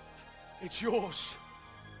 It's yours.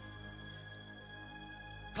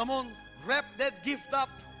 Come on, wrap that gift up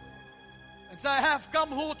and say, I have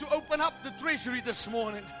come, Lord, to open up the treasury this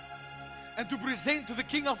morning and to present to the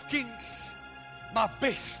King of Kings my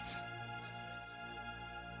best.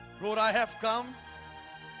 Lord, I have come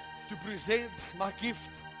to present my gift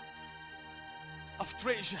of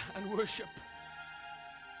treasure and worship.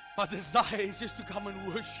 My desire is just to come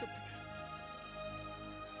and worship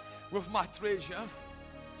with my treasure.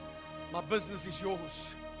 My business is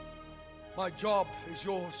yours. My job is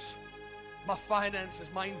yours. My finances,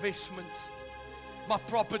 my investments, my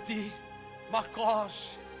property, my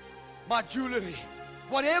cars, my jewelry,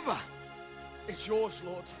 whatever. It's yours,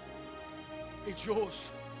 Lord. It's yours.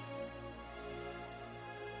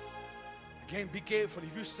 Again, be careful.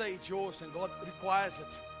 If you say it's yours and God requires it,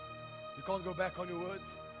 you can't go back on your word.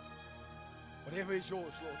 Whatever is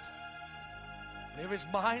yours, Lord. Whatever is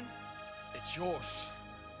mine, it's yours.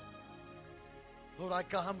 Lord, I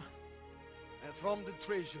come and from the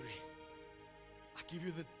treasury, I give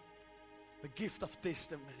you the gift of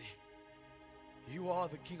testimony. You are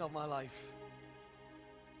the King of my life,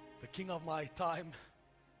 the King of my time.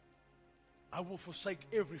 I will forsake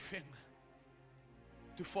everything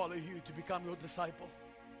to follow you, to become your disciple.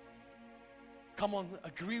 Come on,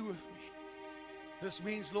 agree with me. This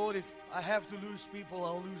means, Lord, if I have to lose people,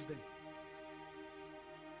 I'll lose them.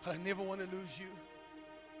 But I never want to lose you.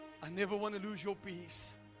 I never want to lose your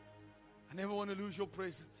peace. I never want to lose your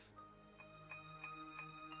presence.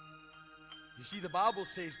 You see, the Bible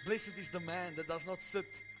says, blessed is the man that does not sit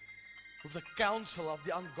with the counsel of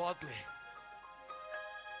the ungodly.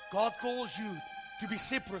 God calls you to be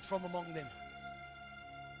separate from among them.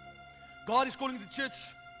 God is calling the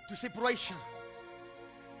church to separation.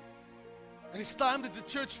 And it's time that the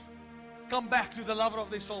church come back to the lover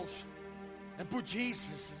of their souls and put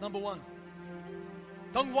Jesus as number one.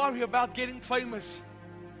 Don't worry about getting famous.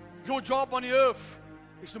 Your job on the earth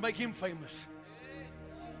is to make Him famous,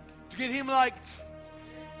 to get Him liked.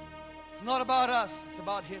 It's not about us, it's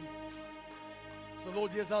about Him. So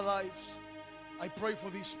Lord, here's our lives. I pray for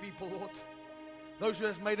these people, Lord. Those who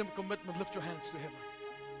have made a commitment, lift your hands to heaven.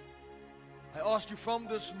 I ask you from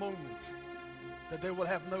this moment that they will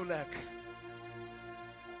have no lack.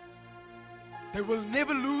 They will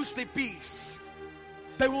never lose their peace.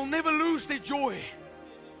 They will never lose their joy.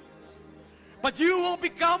 But you will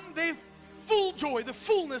become their full joy, the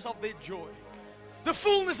fullness of their joy, the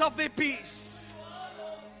fullness of their peace.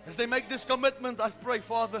 As they make this commitment, I pray,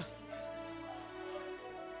 Father,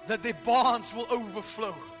 that their barns will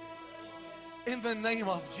overflow in the name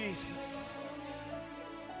of Jesus.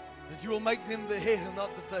 That you will make them the head and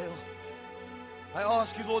not the tail. I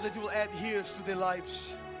ask you, Lord, that you will add years to their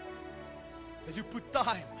lives. That you put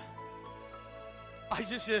time. I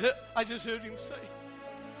just heard him say,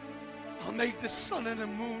 I'll make the sun and the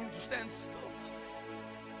moon to stand still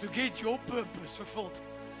to get your purpose fulfilled.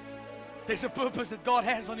 There's a purpose that God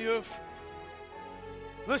has on the earth.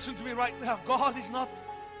 Listen to me right now. God is not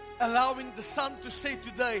allowing the sun to set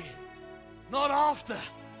today, not after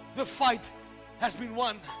the fight has been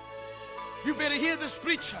won. You better hear this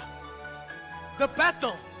preacher. The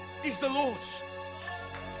battle is the Lord's.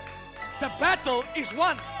 The battle is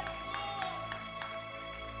won.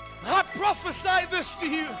 I prophesy this to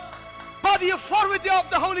you by the authority of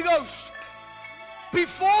the Holy Ghost.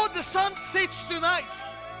 Before the sun sets tonight,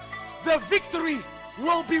 the victory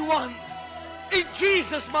will be won in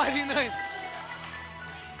Jesus' mighty name.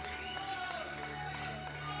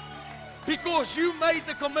 Because you made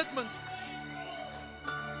the commitment.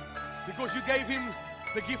 Because you gave Him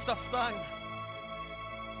the gift of time.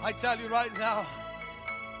 I tell you right now,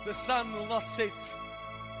 the sun will not set,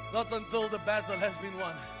 not until the battle has been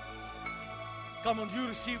won. Come on, you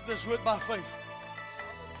receive this word by faith.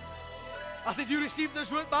 I said, you receive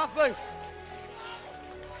this word by faith.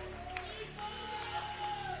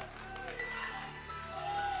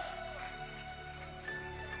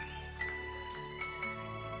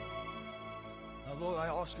 Now, Lord, I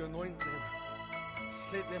ask you, anoint them.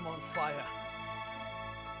 Set them on fire.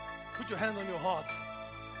 Put your hand on your heart.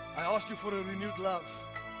 I ask you for a renewed love.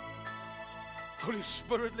 Holy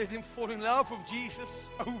Spirit, let him fall in love with Jesus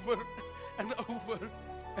over and over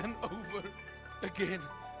and over again.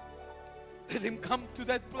 Let him come to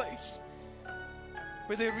that place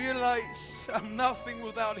where they realize I'm nothing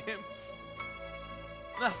without Him.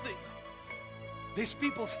 Nothing. There's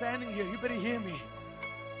people standing here. You better hear me.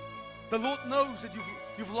 The Lord knows that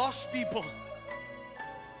you've lost people.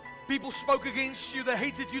 People spoke against you. They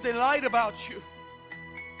hated you. They lied about you.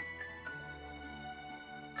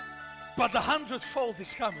 But the 100-fold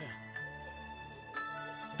is coming.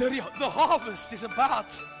 The harvest is about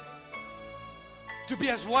to be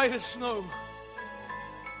as white as snow.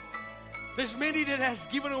 There's many that has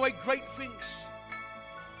given away great things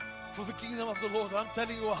for the kingdom of the Lord. I'm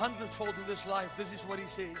telling you, 100-fold in this life. This is what He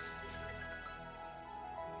says.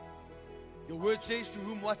 Your word says, to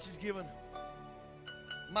whom much is given,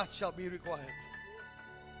 much shall be required.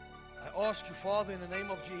 I ask you, Father, in the name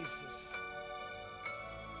of Jesus,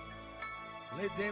 let them